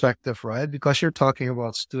student perspective, right? Because you're talking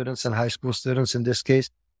about students and high school students in this case,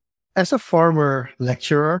 as a former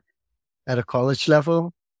lecturer at a college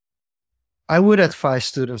level, I would advise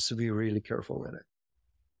students to be really careful with it.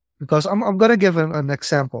 Because I'm going to give an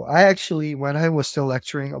example. I actually, when I was still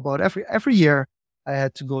lecturing, about every year, I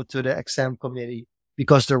had to go to the exam committee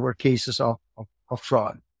because there were cases of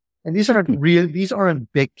fraud. And these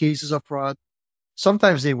aren't big cases of fraud.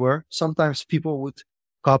 Sometimes they were. Sometimes people would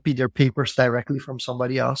copy their papers directly from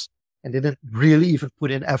somebody else and they didn't really even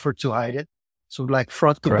put in effort to hide it. So like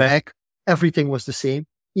front to back, everything was the same,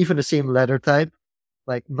 even the same letter type,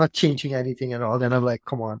 like not changing anything at all. Then I'm like,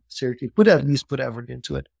 come on, seriously, at least put effort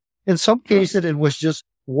into it. In some cases, it was just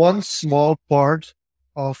one small part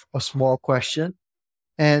of a small question.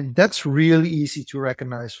 And that's really easy to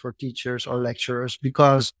recognize for teachers or lecturers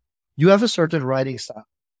because you have a certain writing style.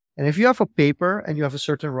 And if you have a paper and you have a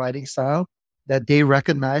certain writing style that they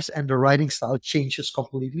recognize and the writing style changes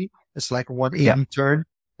completely, it's like a 180 turn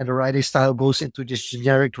and the writing style goes into this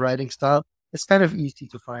generic writing style, it's kind of easy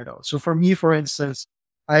to find out. So for me, for instance,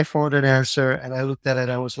 I found an answer and I looked at it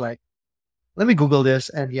and I was like, let me Google this.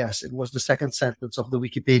 And yes, it was the second sentence of the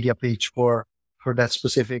Wikipedia page for that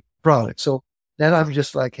specific product. So then I'm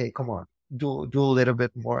just like, hey, come on, do a little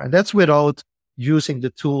bit more. And that's without using the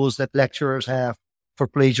tools that lecturers have for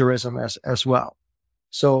plagiarism as well.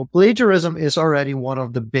 So plagiarism is already one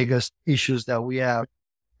of the biggest issues that we have.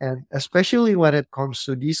 And especially when it comes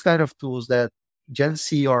to these kind of tools that Gen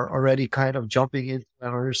Z are already kind of jumping into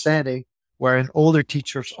and understanding, wherein older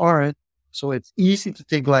teachers aren't. So it's easy to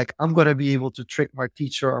think like, I'm going to be able to trick my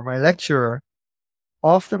teacher or my lecturer.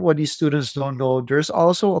 Often what these students don't know, there's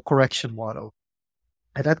also a correction model.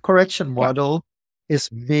 And that correction model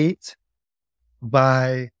is made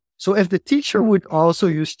by, so if the teacher would also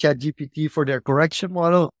use ChatGPT for their correction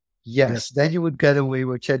model, yes, then you would get away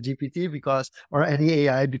with ChatGPT or any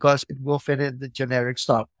AI because it will fit in the generic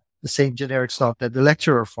stuff, the same generic stuff that the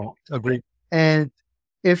lecturer found. Agree. And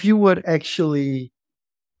if you would actually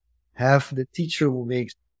have the teacher who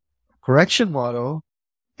makes correction model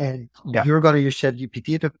and you're going to use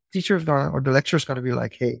ChatGPT, the teacher's or the lecturer's going to be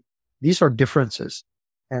like, hey, these are differences.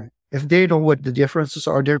 And if they know what the differences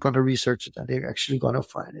are, they're going to research it and they're actually going to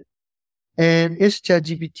find it. And is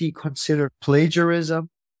ChatGPT considered plagiarism?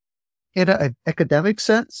 In an academic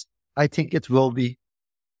sense, I think it will be.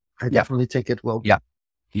 I definitely think it will be. Yeah.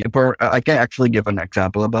 I can actually give an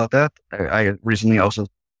example about that. I recently also,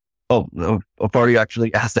 before you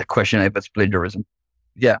actually asked that question, if it's plagiarism.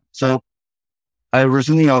 Yeah. So I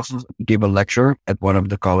recently also gave a lecture at one of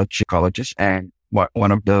the colleges, and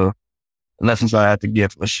one of the lessons I had to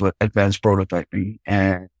give was advanced prototyping,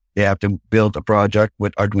 and they have to build a project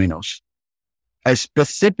with Arduinos. I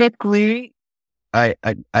specifically, I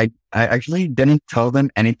actually didn't tell them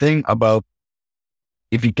anything about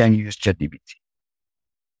if you can use ChatGPT.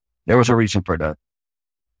 There was a reason for that.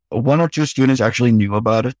 One or two students actually knew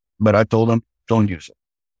about it, but I told them, don't use it.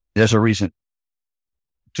 There's a reason.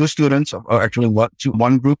 Two students, or actually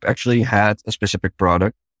one group actually had a specific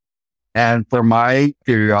product. And for my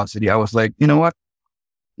curiosity, I was like, you know what?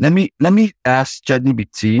 Let me ask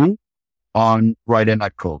ChatGPT on writing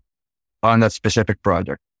that code on that specific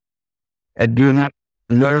project. And do not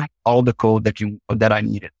learn all the code that I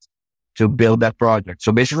needed to build that project.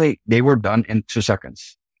 So basically they were done in 2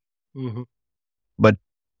 seconds. Mm-hmm. But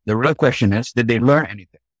the real question is, did they learn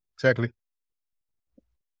anything? Exactly.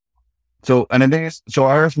 So, and the thing is, so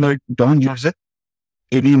I was like, don't use it.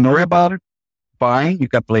 If you know about it, fine, you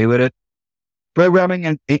can play with it.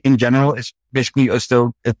 Programming in general is basically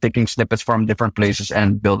still taking snippets from different places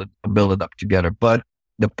and build it up together. But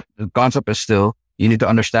the concept is still, you need to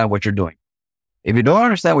understand what you're doing. If you don't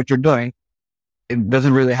understand what you're doing, it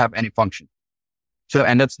doesn't really have any function. So,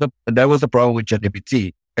 and that was the problem with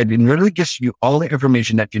ChatGPT. It really gives you all the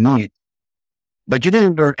information that you need, but you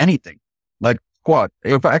didn't learn anything. Like, what?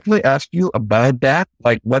 If I actually ask you about that,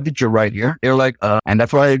 like, what did you write here? They're like, and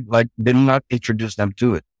that's why I did not introduce them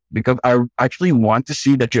to it, because I actually want to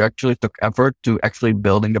see that you actually took effort to actually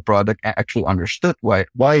building the product and actually understood why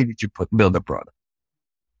did you build the product.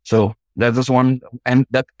 So that is one, and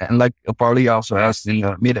like partly also asked in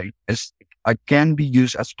the meeting, is I can be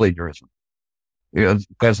used as plagiarism.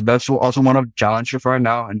 Because that's also one of the challenges right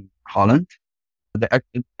now in Holland. They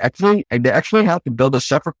actually have to build a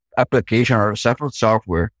separate application or a separate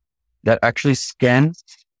software that actually scans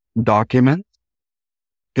documents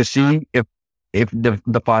to see if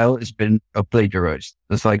the file has been plagiarized.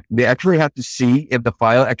 It's like they actually have to see if the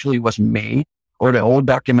file actually was made, or the old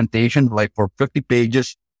documentation, like for 50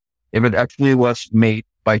 pages, if it actually was made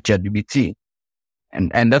by ChatGPT.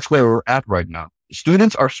 And that's where we're at right now.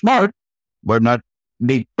 Students are smart, but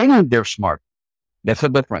they think they're smart. That's the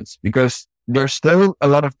difference, because there's still a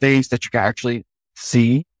lot of things that you can actually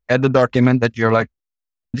see at the document that you're like,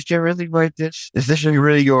 did you really write this? Is this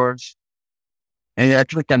really yours? And you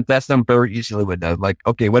actually can test them very easily with that. Like,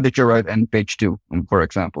 okay, what did you write on page 2, for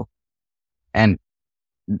example? And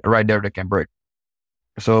right there, they can break.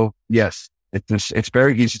 So yes, it's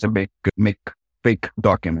very easy to make fake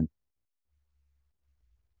document.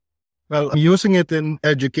 Well, using it in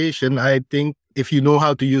education, I think if you know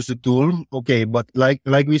how to use the tool, okay. But like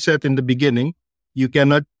we said in the beginning, you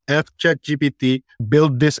cannot ask ChatGPT,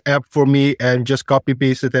 build this app for me and just copy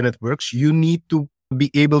paste it and it works. You need to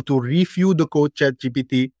be able to review the code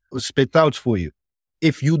ChatGPT spit out for you.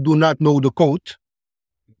 If you do not know the code,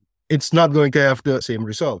 it's not going to have the same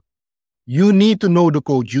result. You need to know the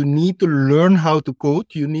code. You need to learn how to code.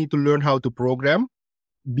 You need to learn how to program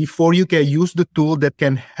before you can use the tool that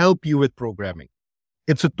can help you with programming.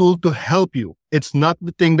 It's a tool to help you. It's not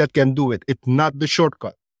the thing that can do it. It's not the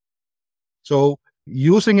shortcut. So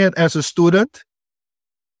using it as a student,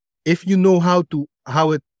 if you know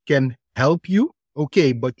how it can help you,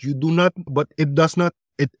 okay, but it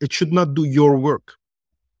should not do your work.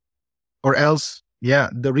 Or else,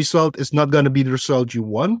 the result is not going to be the result you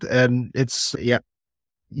want. And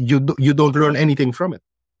you don't learn anything from it.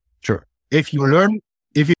 Sure. If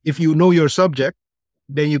you know your subject,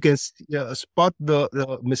 then you can spot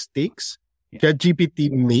the mistakes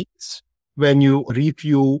ChatGPT makes when you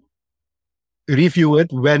review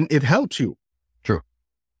it when it helps you. True.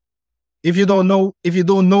 If you don't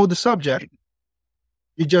know the subject,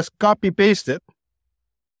 you just copy paste it.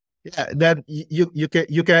 Then you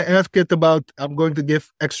can ask it about. I'm going to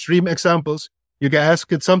give extreme examples. You can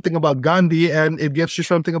ask it something about Gandhi, and it gives you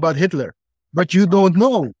something about Hitler, but you don't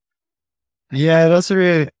know. Yeah, that's a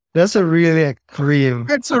really extreme.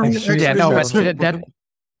 That's a really extreme Yeah, no, but example. that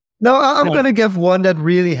No, I'm No. gonna give one that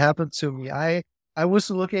really happened to me. I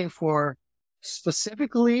was looking for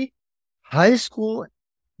specifically high school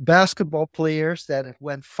basketball players that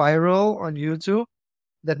went viral on YouTube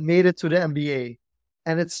that made it to the NBA,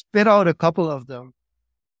 and it spit out a couple of them.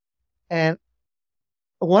 And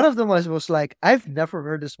one of them was like, I've never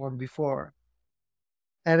heard this one before.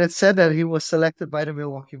 And it said that he was selected by the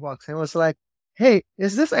Milwaukee Bucks. And it was like, hey,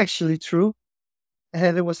 is this actually true?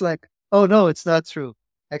 And it was like, oh no, it's not true.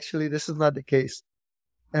 Actually, this is not the case.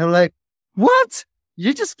 And I'm like, what?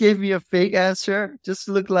 You just gave me a fake answer. Just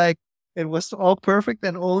looked like it was all perfect.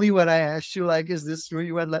 And only when I asked you, like, is this true?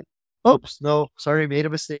 You went like, oops, no, sorry, made a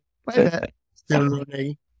mistake. My bad. Still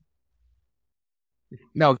learning.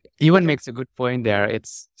 No, Ewan makes a good point there.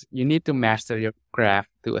 It's you need to master your craft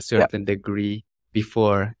to a certain degree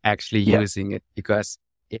before actually using it, because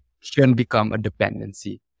it shouldn't become a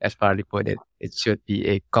dependency, as Farley put it. It should be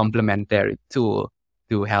a complementary tool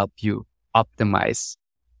to help you optimize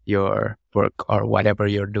your work or whatever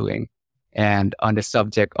you're doing. And on the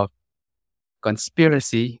subject of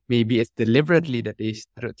conspiracy, maybe it's deliberately that they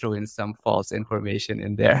throw in some false information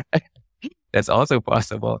in there. That's also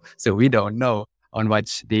possible. So we don't know on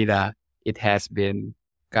which data it has been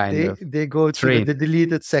They go to trained. the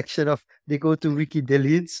deleted section of, they go to Wiki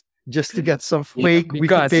Deletes just to get some Yeah, fake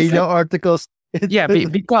because- Wikipedia articles. Yeah,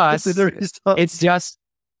 because into the result. it's just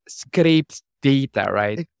scraped data,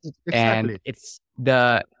 right? Exactly. And it's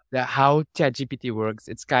the how ChatGPT works.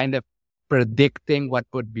 It's kind of predicting what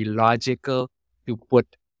would be logical to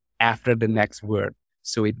put after the next word,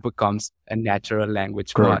 so it becomes a natural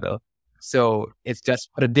language Correct. model. So it's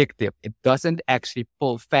just predictive. It doesn't actually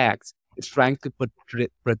pull facts. It's trying to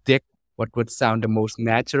predict what would sound the most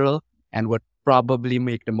natural and what probably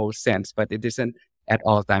make the most sense, but it isn't at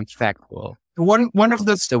all times factual. One of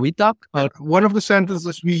the So we talk about one of the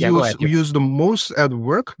sentences we Yeah, go ahead. use the most at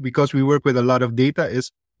work, because we work with a lot of data,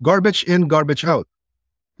 is garbage in, garbage out.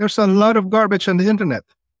 There's a lot of garbage on the internet.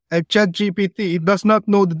 And ChatGPT does not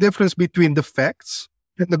know the difference between the facts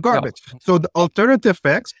and the garbage. So the alternative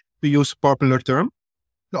facts, to use popular term,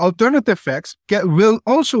 the alternative facts will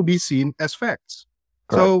also be seen as facts.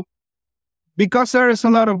 So because there is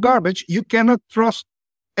a lot of garbage, you cannot trust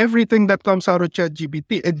everything that comes out of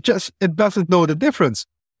ChatGPT. It doesn't know the difference.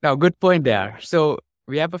 Now, good point there. So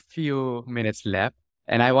we have a few minutes left,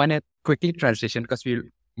 and I want to quickly transition because we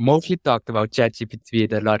mostly talked about ChatGPT,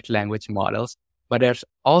 the large language models, but there's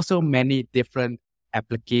also many different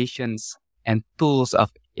applications and tools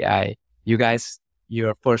of AI. You guys,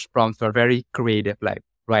 your first prompts were very creative, like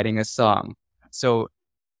writing a song. So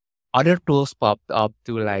other tools popped up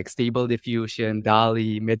to like Stable Diffusion,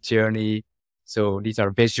 DALL-E, Midjourney. So these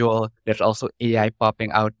are visual. There's also AI popping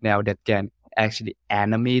out now that can actually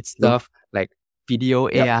animate stuff like video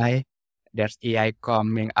AI. There's AI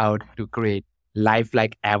coming out to create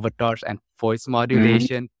lifelike avatars and voice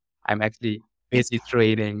modulation. I'm actually busy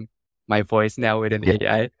training my voice now with an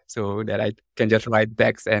AI so that I can just write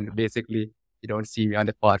text and basically you don't see me on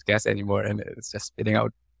the podcast anymore and it's just spitting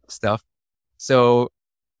out stuff. So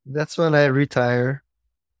That's when I retire.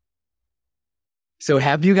 So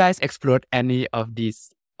have you guys explored any of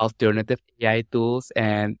these alternative AI tools?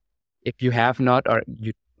 And if you have not, or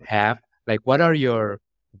you have, like, what are your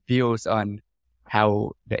views on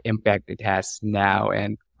how the impact it has now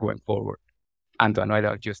and going forward? Anton, why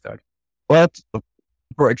don't you start? Well,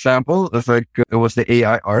 For example, it's like it was the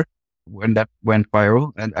AI art when that went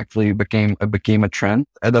viral and actually became a trend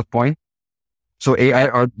at that point. So AI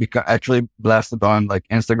art actually blasted on like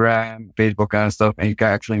Instagram, Facebook kind of stuff, and you can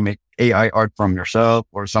actually make AI art from yourself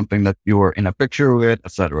or something that you were in a picture with,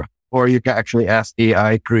 etc. Or you can actually ask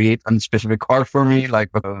AI create a specific art for me, like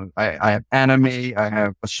I have anime, I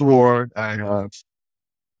have a sword, I have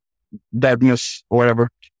deadness or whatever,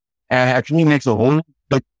 and it actually makes a whole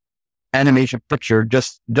like animation picture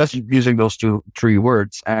just using those three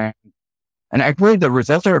words, and actually the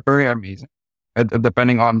results are very amazing,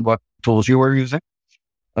 depending on what tools you were using.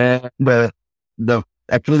 But the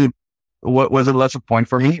actually what was a lesser point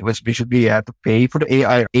for me was basically you had to pay for the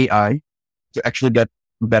AI to actually get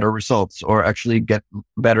better results or actually get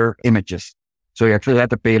better images. So you actually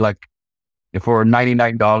had to pay like for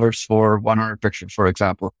 $99 for 100 pictures, for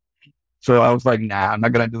example. So I was like, nah, I'm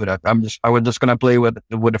not gonna do that. I was just gonna play with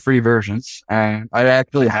the free versions, and I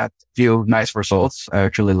actually had a few nice results. I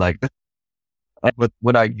actually liked it. But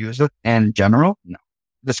would I use it in general? No.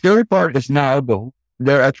 The scary part is now, though,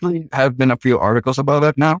 there actually have been a few articles about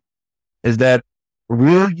that now, is that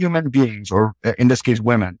real human beings, or in this case,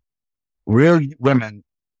 real women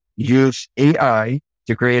use AI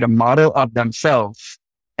to create a model of themselves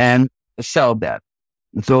and sell that.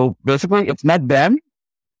 So basically, it's not them,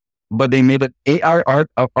 but they made an AI art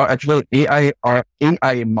or actually AI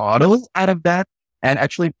models out of that. And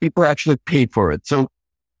actually people actually paid for it. So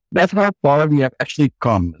that's how far we have actually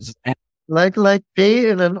come. And Like pay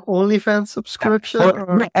in an OnlyFans subscription,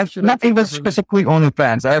 or should I not think even differently? specifically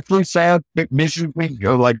OnlyFans. I actually said basically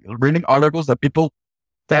like reading articles that people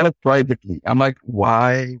sell it privately. I'm like,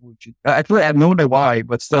 why would you? Actually, I know the why,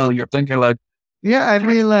 but still, you're thinking like, Yeah, I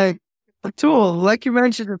mean, like a tool, like you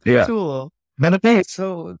mentioned, it's a yeah. tool. Then the thing is,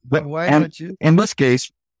 So but why and not you? in this case,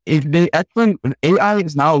 if they actually AI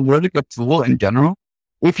is now a really good tool in general.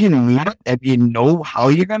 If you need it, if you know how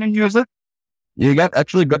you're gonna use it, you get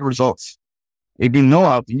actually good results. If you know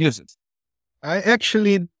how to use it. I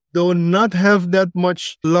actually do not have that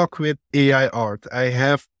much luck with AI art. I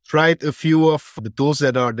have tried a few of the tools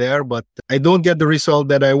that are there, but I don't get the result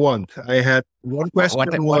that I want. I had one question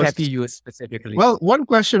What have was, you used specifically? well, one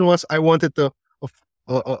question was I wanted a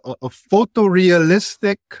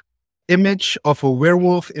photorealistic image of a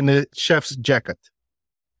werewolf in a chef's jacket.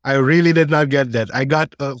 I really did not get that. I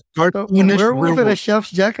got a So a cartoonish werewolf in a werewolf. chef's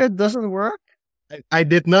jacket doesn't work. I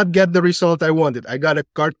did not get the result I wanted. I got a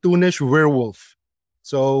cartoonish werewolf.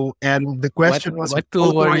 So, and the question was What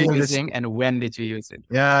tool were you photorealistic. using and when did you use it?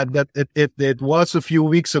 Yeah, that it was a few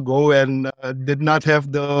weeks ago, and did not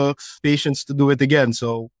have the patience to do it again.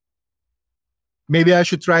 So maybe I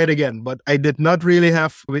should try it again. But I did not really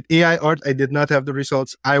have with AI art. I did not have the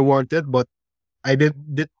results I wanted, but I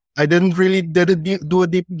didn't really do a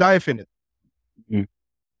deep dive in it.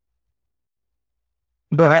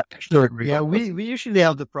 But actually, Yeah, we usually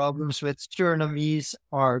have the problems with Surinamese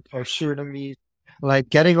art or Surinamese, like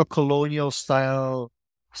getting a colonial style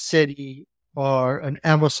city or an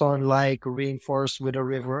Amazon like rainforest with a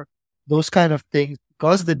river, those kind of things.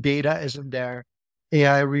 Because the data isn't there,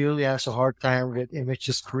 AI really has a hard time with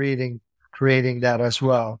images creating that as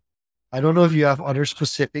well. I don't know if you have other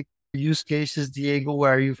specific use cases, Diego,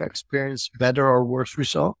 where you've experienced better or worse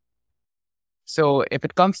result. So if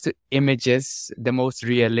it comes to images, the most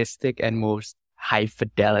realistic and most high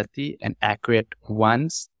fidelity and accurate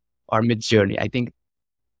ones are Midjourney. I think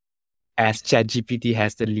as ChatGPT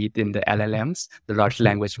has the lead in the LLMs, the large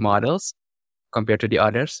language models, compared to the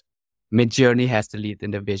others, Midjourney has the lead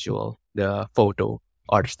in the visual, the photo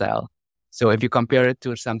art style. So if you compare it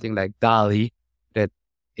to something like DALL-E, that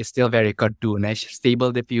is still very cartoonish,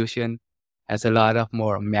 stable diffusion, has a lot of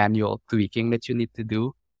more manual tweaking that you need to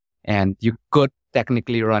do. And you could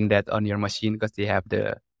technically run that on your machine because they have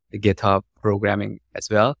the GitHub programming as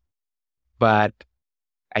well. But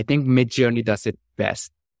I think Midjourney does it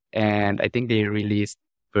best. And I think they released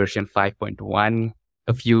version 5.1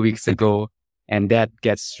 a few weeks ago, and that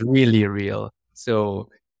gets really real. So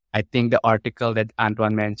I think the article that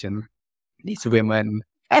Antoine mentioned, these women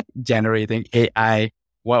generating AI,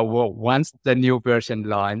 once the new version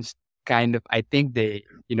launched, kind of, I think they,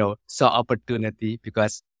 saw opportunity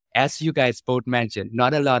because as you guys both mentioned,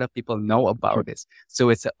 not a lot of people know about this. So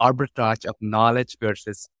it's an arbitrage of knowledge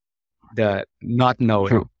versus the not knowing.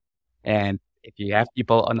 True. And if you have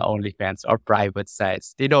people on OnlyFans or private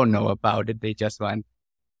sites, they don't know about it. They just want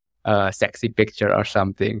a sexy picture or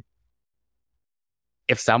something.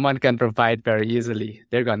 If someone can provide very easily,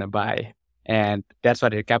 they're going to buy. And that's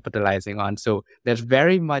what they're capitalizing on. So there's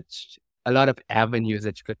very much a lot of avenues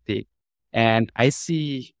that you could take. And I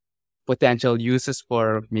see potential uses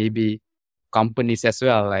for maybe companies as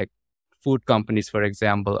well, like food companies, for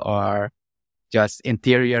example, or just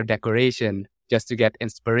interior decoration, just to get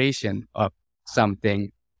inspiration of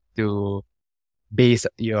something to base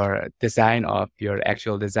your design of your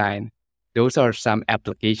actual design. Those are some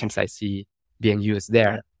applications I see being used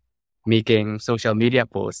there. Making social media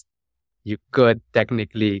posts, you could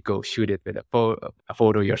technically go shoot it with a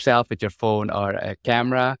photo yourself with your phone or a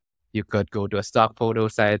camera. You could go to a stock photo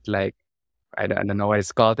site like, I don't know what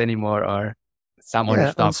it's called anymore, or some other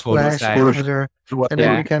Yeah, stock photo Unsplash, site. Flutter, and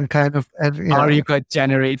then Yeah. you can kind of, Or you could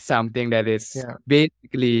generate something that is Yeah.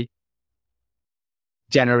 basically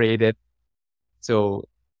generated so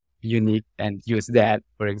unique and use that,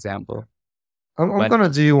 for example. I'm But- going to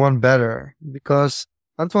do you one better because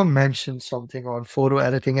Antoine mentioned something on photo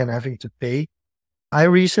editing and having to pay. I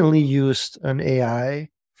recently used an AI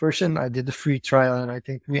version. I did the free trial and I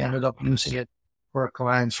think we ended up using it for our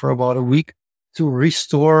clients for about a week to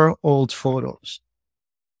restore old photos.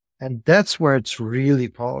 And that's where it's really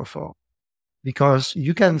powerful because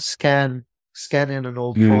you can scan in an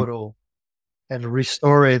old photo and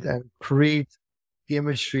restore it and create the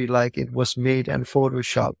imagery like it was made in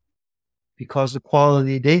Photoshop. Because the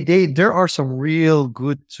quality, there are some real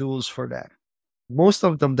good tools for that. Most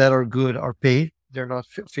of them that are good are paid. They're not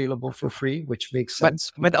available for free, which makes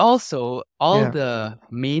sense. But also all Yeah. the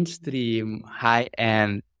mainstream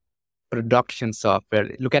high-end production software.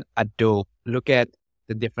 Look at Adobe. Look at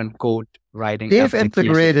the different code writing. They've applications.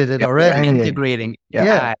 integrated it They're already. integrating Yeah.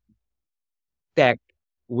 AI tech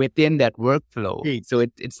within that workflow. Yeah. So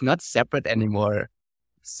it's not separate anymore.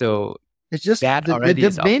 So It's just that the already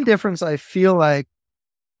is main difference I feel like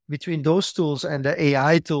between those tools and the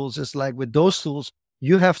AI tools is like with those tools,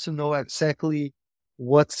 you have to know exactly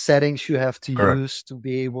what settings you have to Correct. use to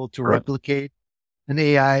be able to Correct. replicate an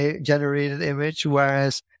AI generated image.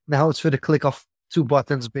 Whereas now it's with a click of 2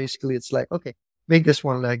 buttons. Basically, it's like, okay, make this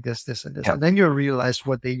one like this, this, and this. Yeah. And then you realize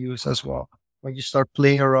what they use as well. When you start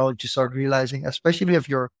playing around, you start realizing, especially if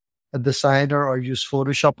you're a designer or use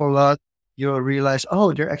Photoshop a lot, you'll realize,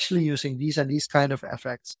 oh, they're actually using these and these kind of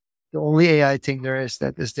effects. The only AI thing there is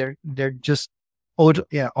that is they're just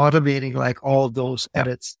automating like all those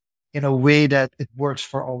edits in a way that it works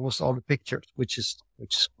for almost all the pictures, which is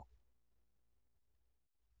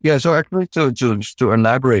Yeah, so actually to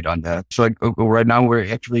elaborate on that, so like right now we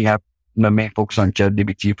actually have the main focus on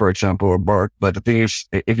ChatGPT, for example, or BART. But the thing is,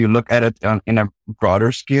 if you look at it in a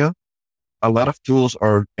broader scale, a lot of tools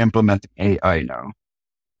are implementing AI now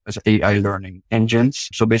as AI learning engines.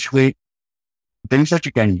 So basically, things that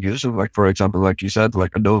you can use, like for example, like you said,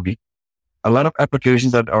 like Adobe, a lot of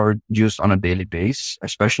applications that are used on a daily basis,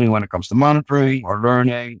 especially when it comes to monitoring or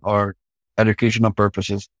learning or educational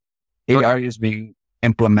purposes, AI is being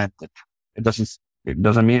implemented. It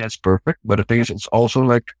doesn't mean it's perfect, but the thing is, it's also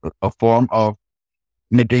like a form of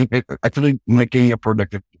making your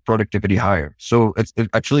productivity higher. So it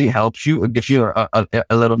actually helps you. It gives you a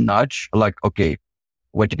little nudge, like, okay,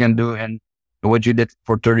 what you can do and what you did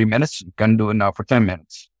for 30 minutes, you can do it now for 10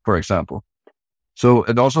 minutes, for example. So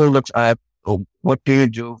it also looks at what can you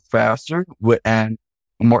do faster and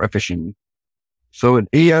more efficiently. So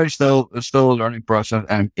AI is still a learning process,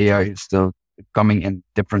 and AI is still coming in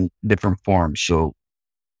different forms. So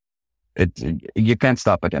you can't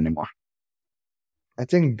stop it anymore. I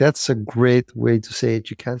think that's a great way to say it.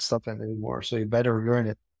 You can't stop it anymore, so you better learn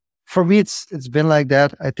it. For me, it's been like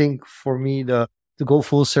that. I think for me, to go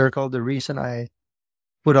full circle, the reason I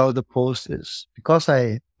put out the post is because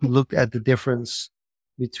I looked at the difference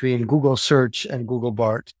between Google search and Google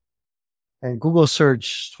BART. And Google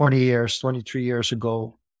search 23 years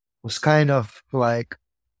ago was kind of like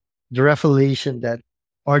the revelation that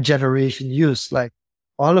our generation used. Like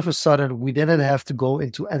all of a sudden, we didn't have to go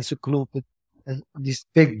into encyclopedia and these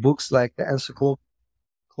big books like the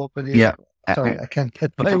encyclopedia. Yeah. Sorry, I can't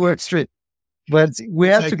get my words straight. But we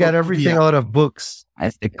had to get everything out of books.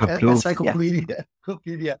 Encyclopedia.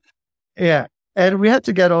 Yeah. And we had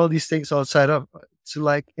to get all these things outside of to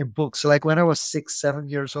like in books. Like when I was 6, 7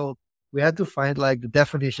 years old, we had to find like the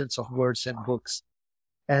definitions of words in books.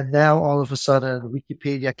 And now all of a sudden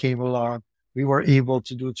Wikipedia came along. We were able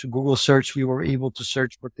to do to Google search. We were able to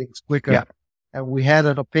search for things quicker. Yeah. And we had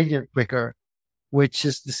an opinion quicker, which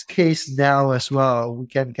is this case now as well. We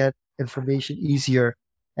can get information easier.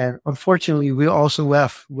 And unfortunately, we also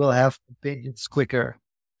will have opinions quicker.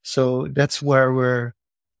 So that's where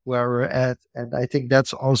we're at. And I think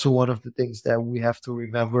that's also one of the things that we have to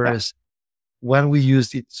remember is when we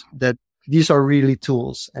use it, that these are really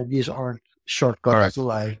tools and these aren't shortcuts to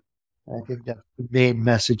life. I think that's the main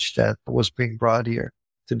message that was being brought here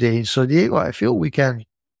today. So Diego, I feel we can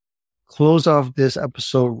close off this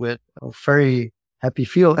episode with a very happy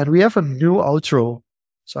feel. And we have a new outro.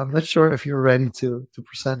 So I'm not sure if you're ready to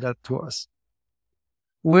present that to us.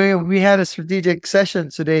 We had a strategic session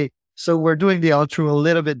today, so we're doing the outro a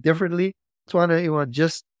little bit differently.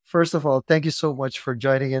 Just first of all, thank you so much for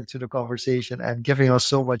joining into the conversation and giving us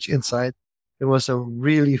so much insight. It was a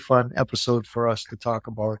really fun episode for us to talk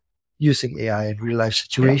about using AI in real life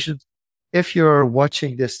situations. If you're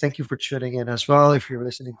watching this, thank you for tuning in as well. If you're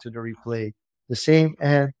listening to the replay, the same.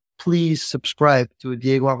 And please subscribe to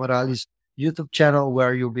Diego Amarali's YouTube channel,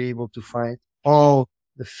 where you'll be able to find all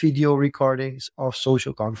the video recordings of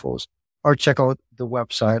Social Confoes, or check out the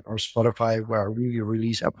website or Spotify, where we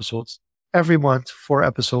release episodes every month, 4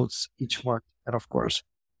 episodes each month. And of course,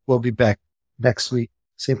 we'll be back next week,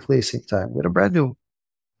 same place, same time, with a brand new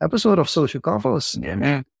episode of Social Confoes. Yeah,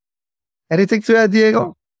 man. Anything to add,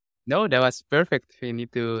 Diego? No, that was perfect. We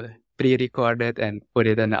need to pre-record it and put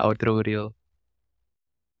it in the outro reel.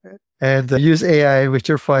 And use AI with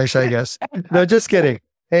your voice, I guess. No, just kidding.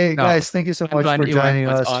 Hey, No, guys, thank you so much for 21 joining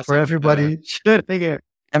was us. awesome. For everybody, take care.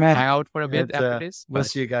 Hang out for a bit And, after this. we'll but-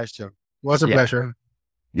 see you guys soon. Was a Yeah. pleasure.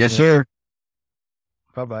 Yes, sir.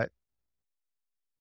 Bye bye.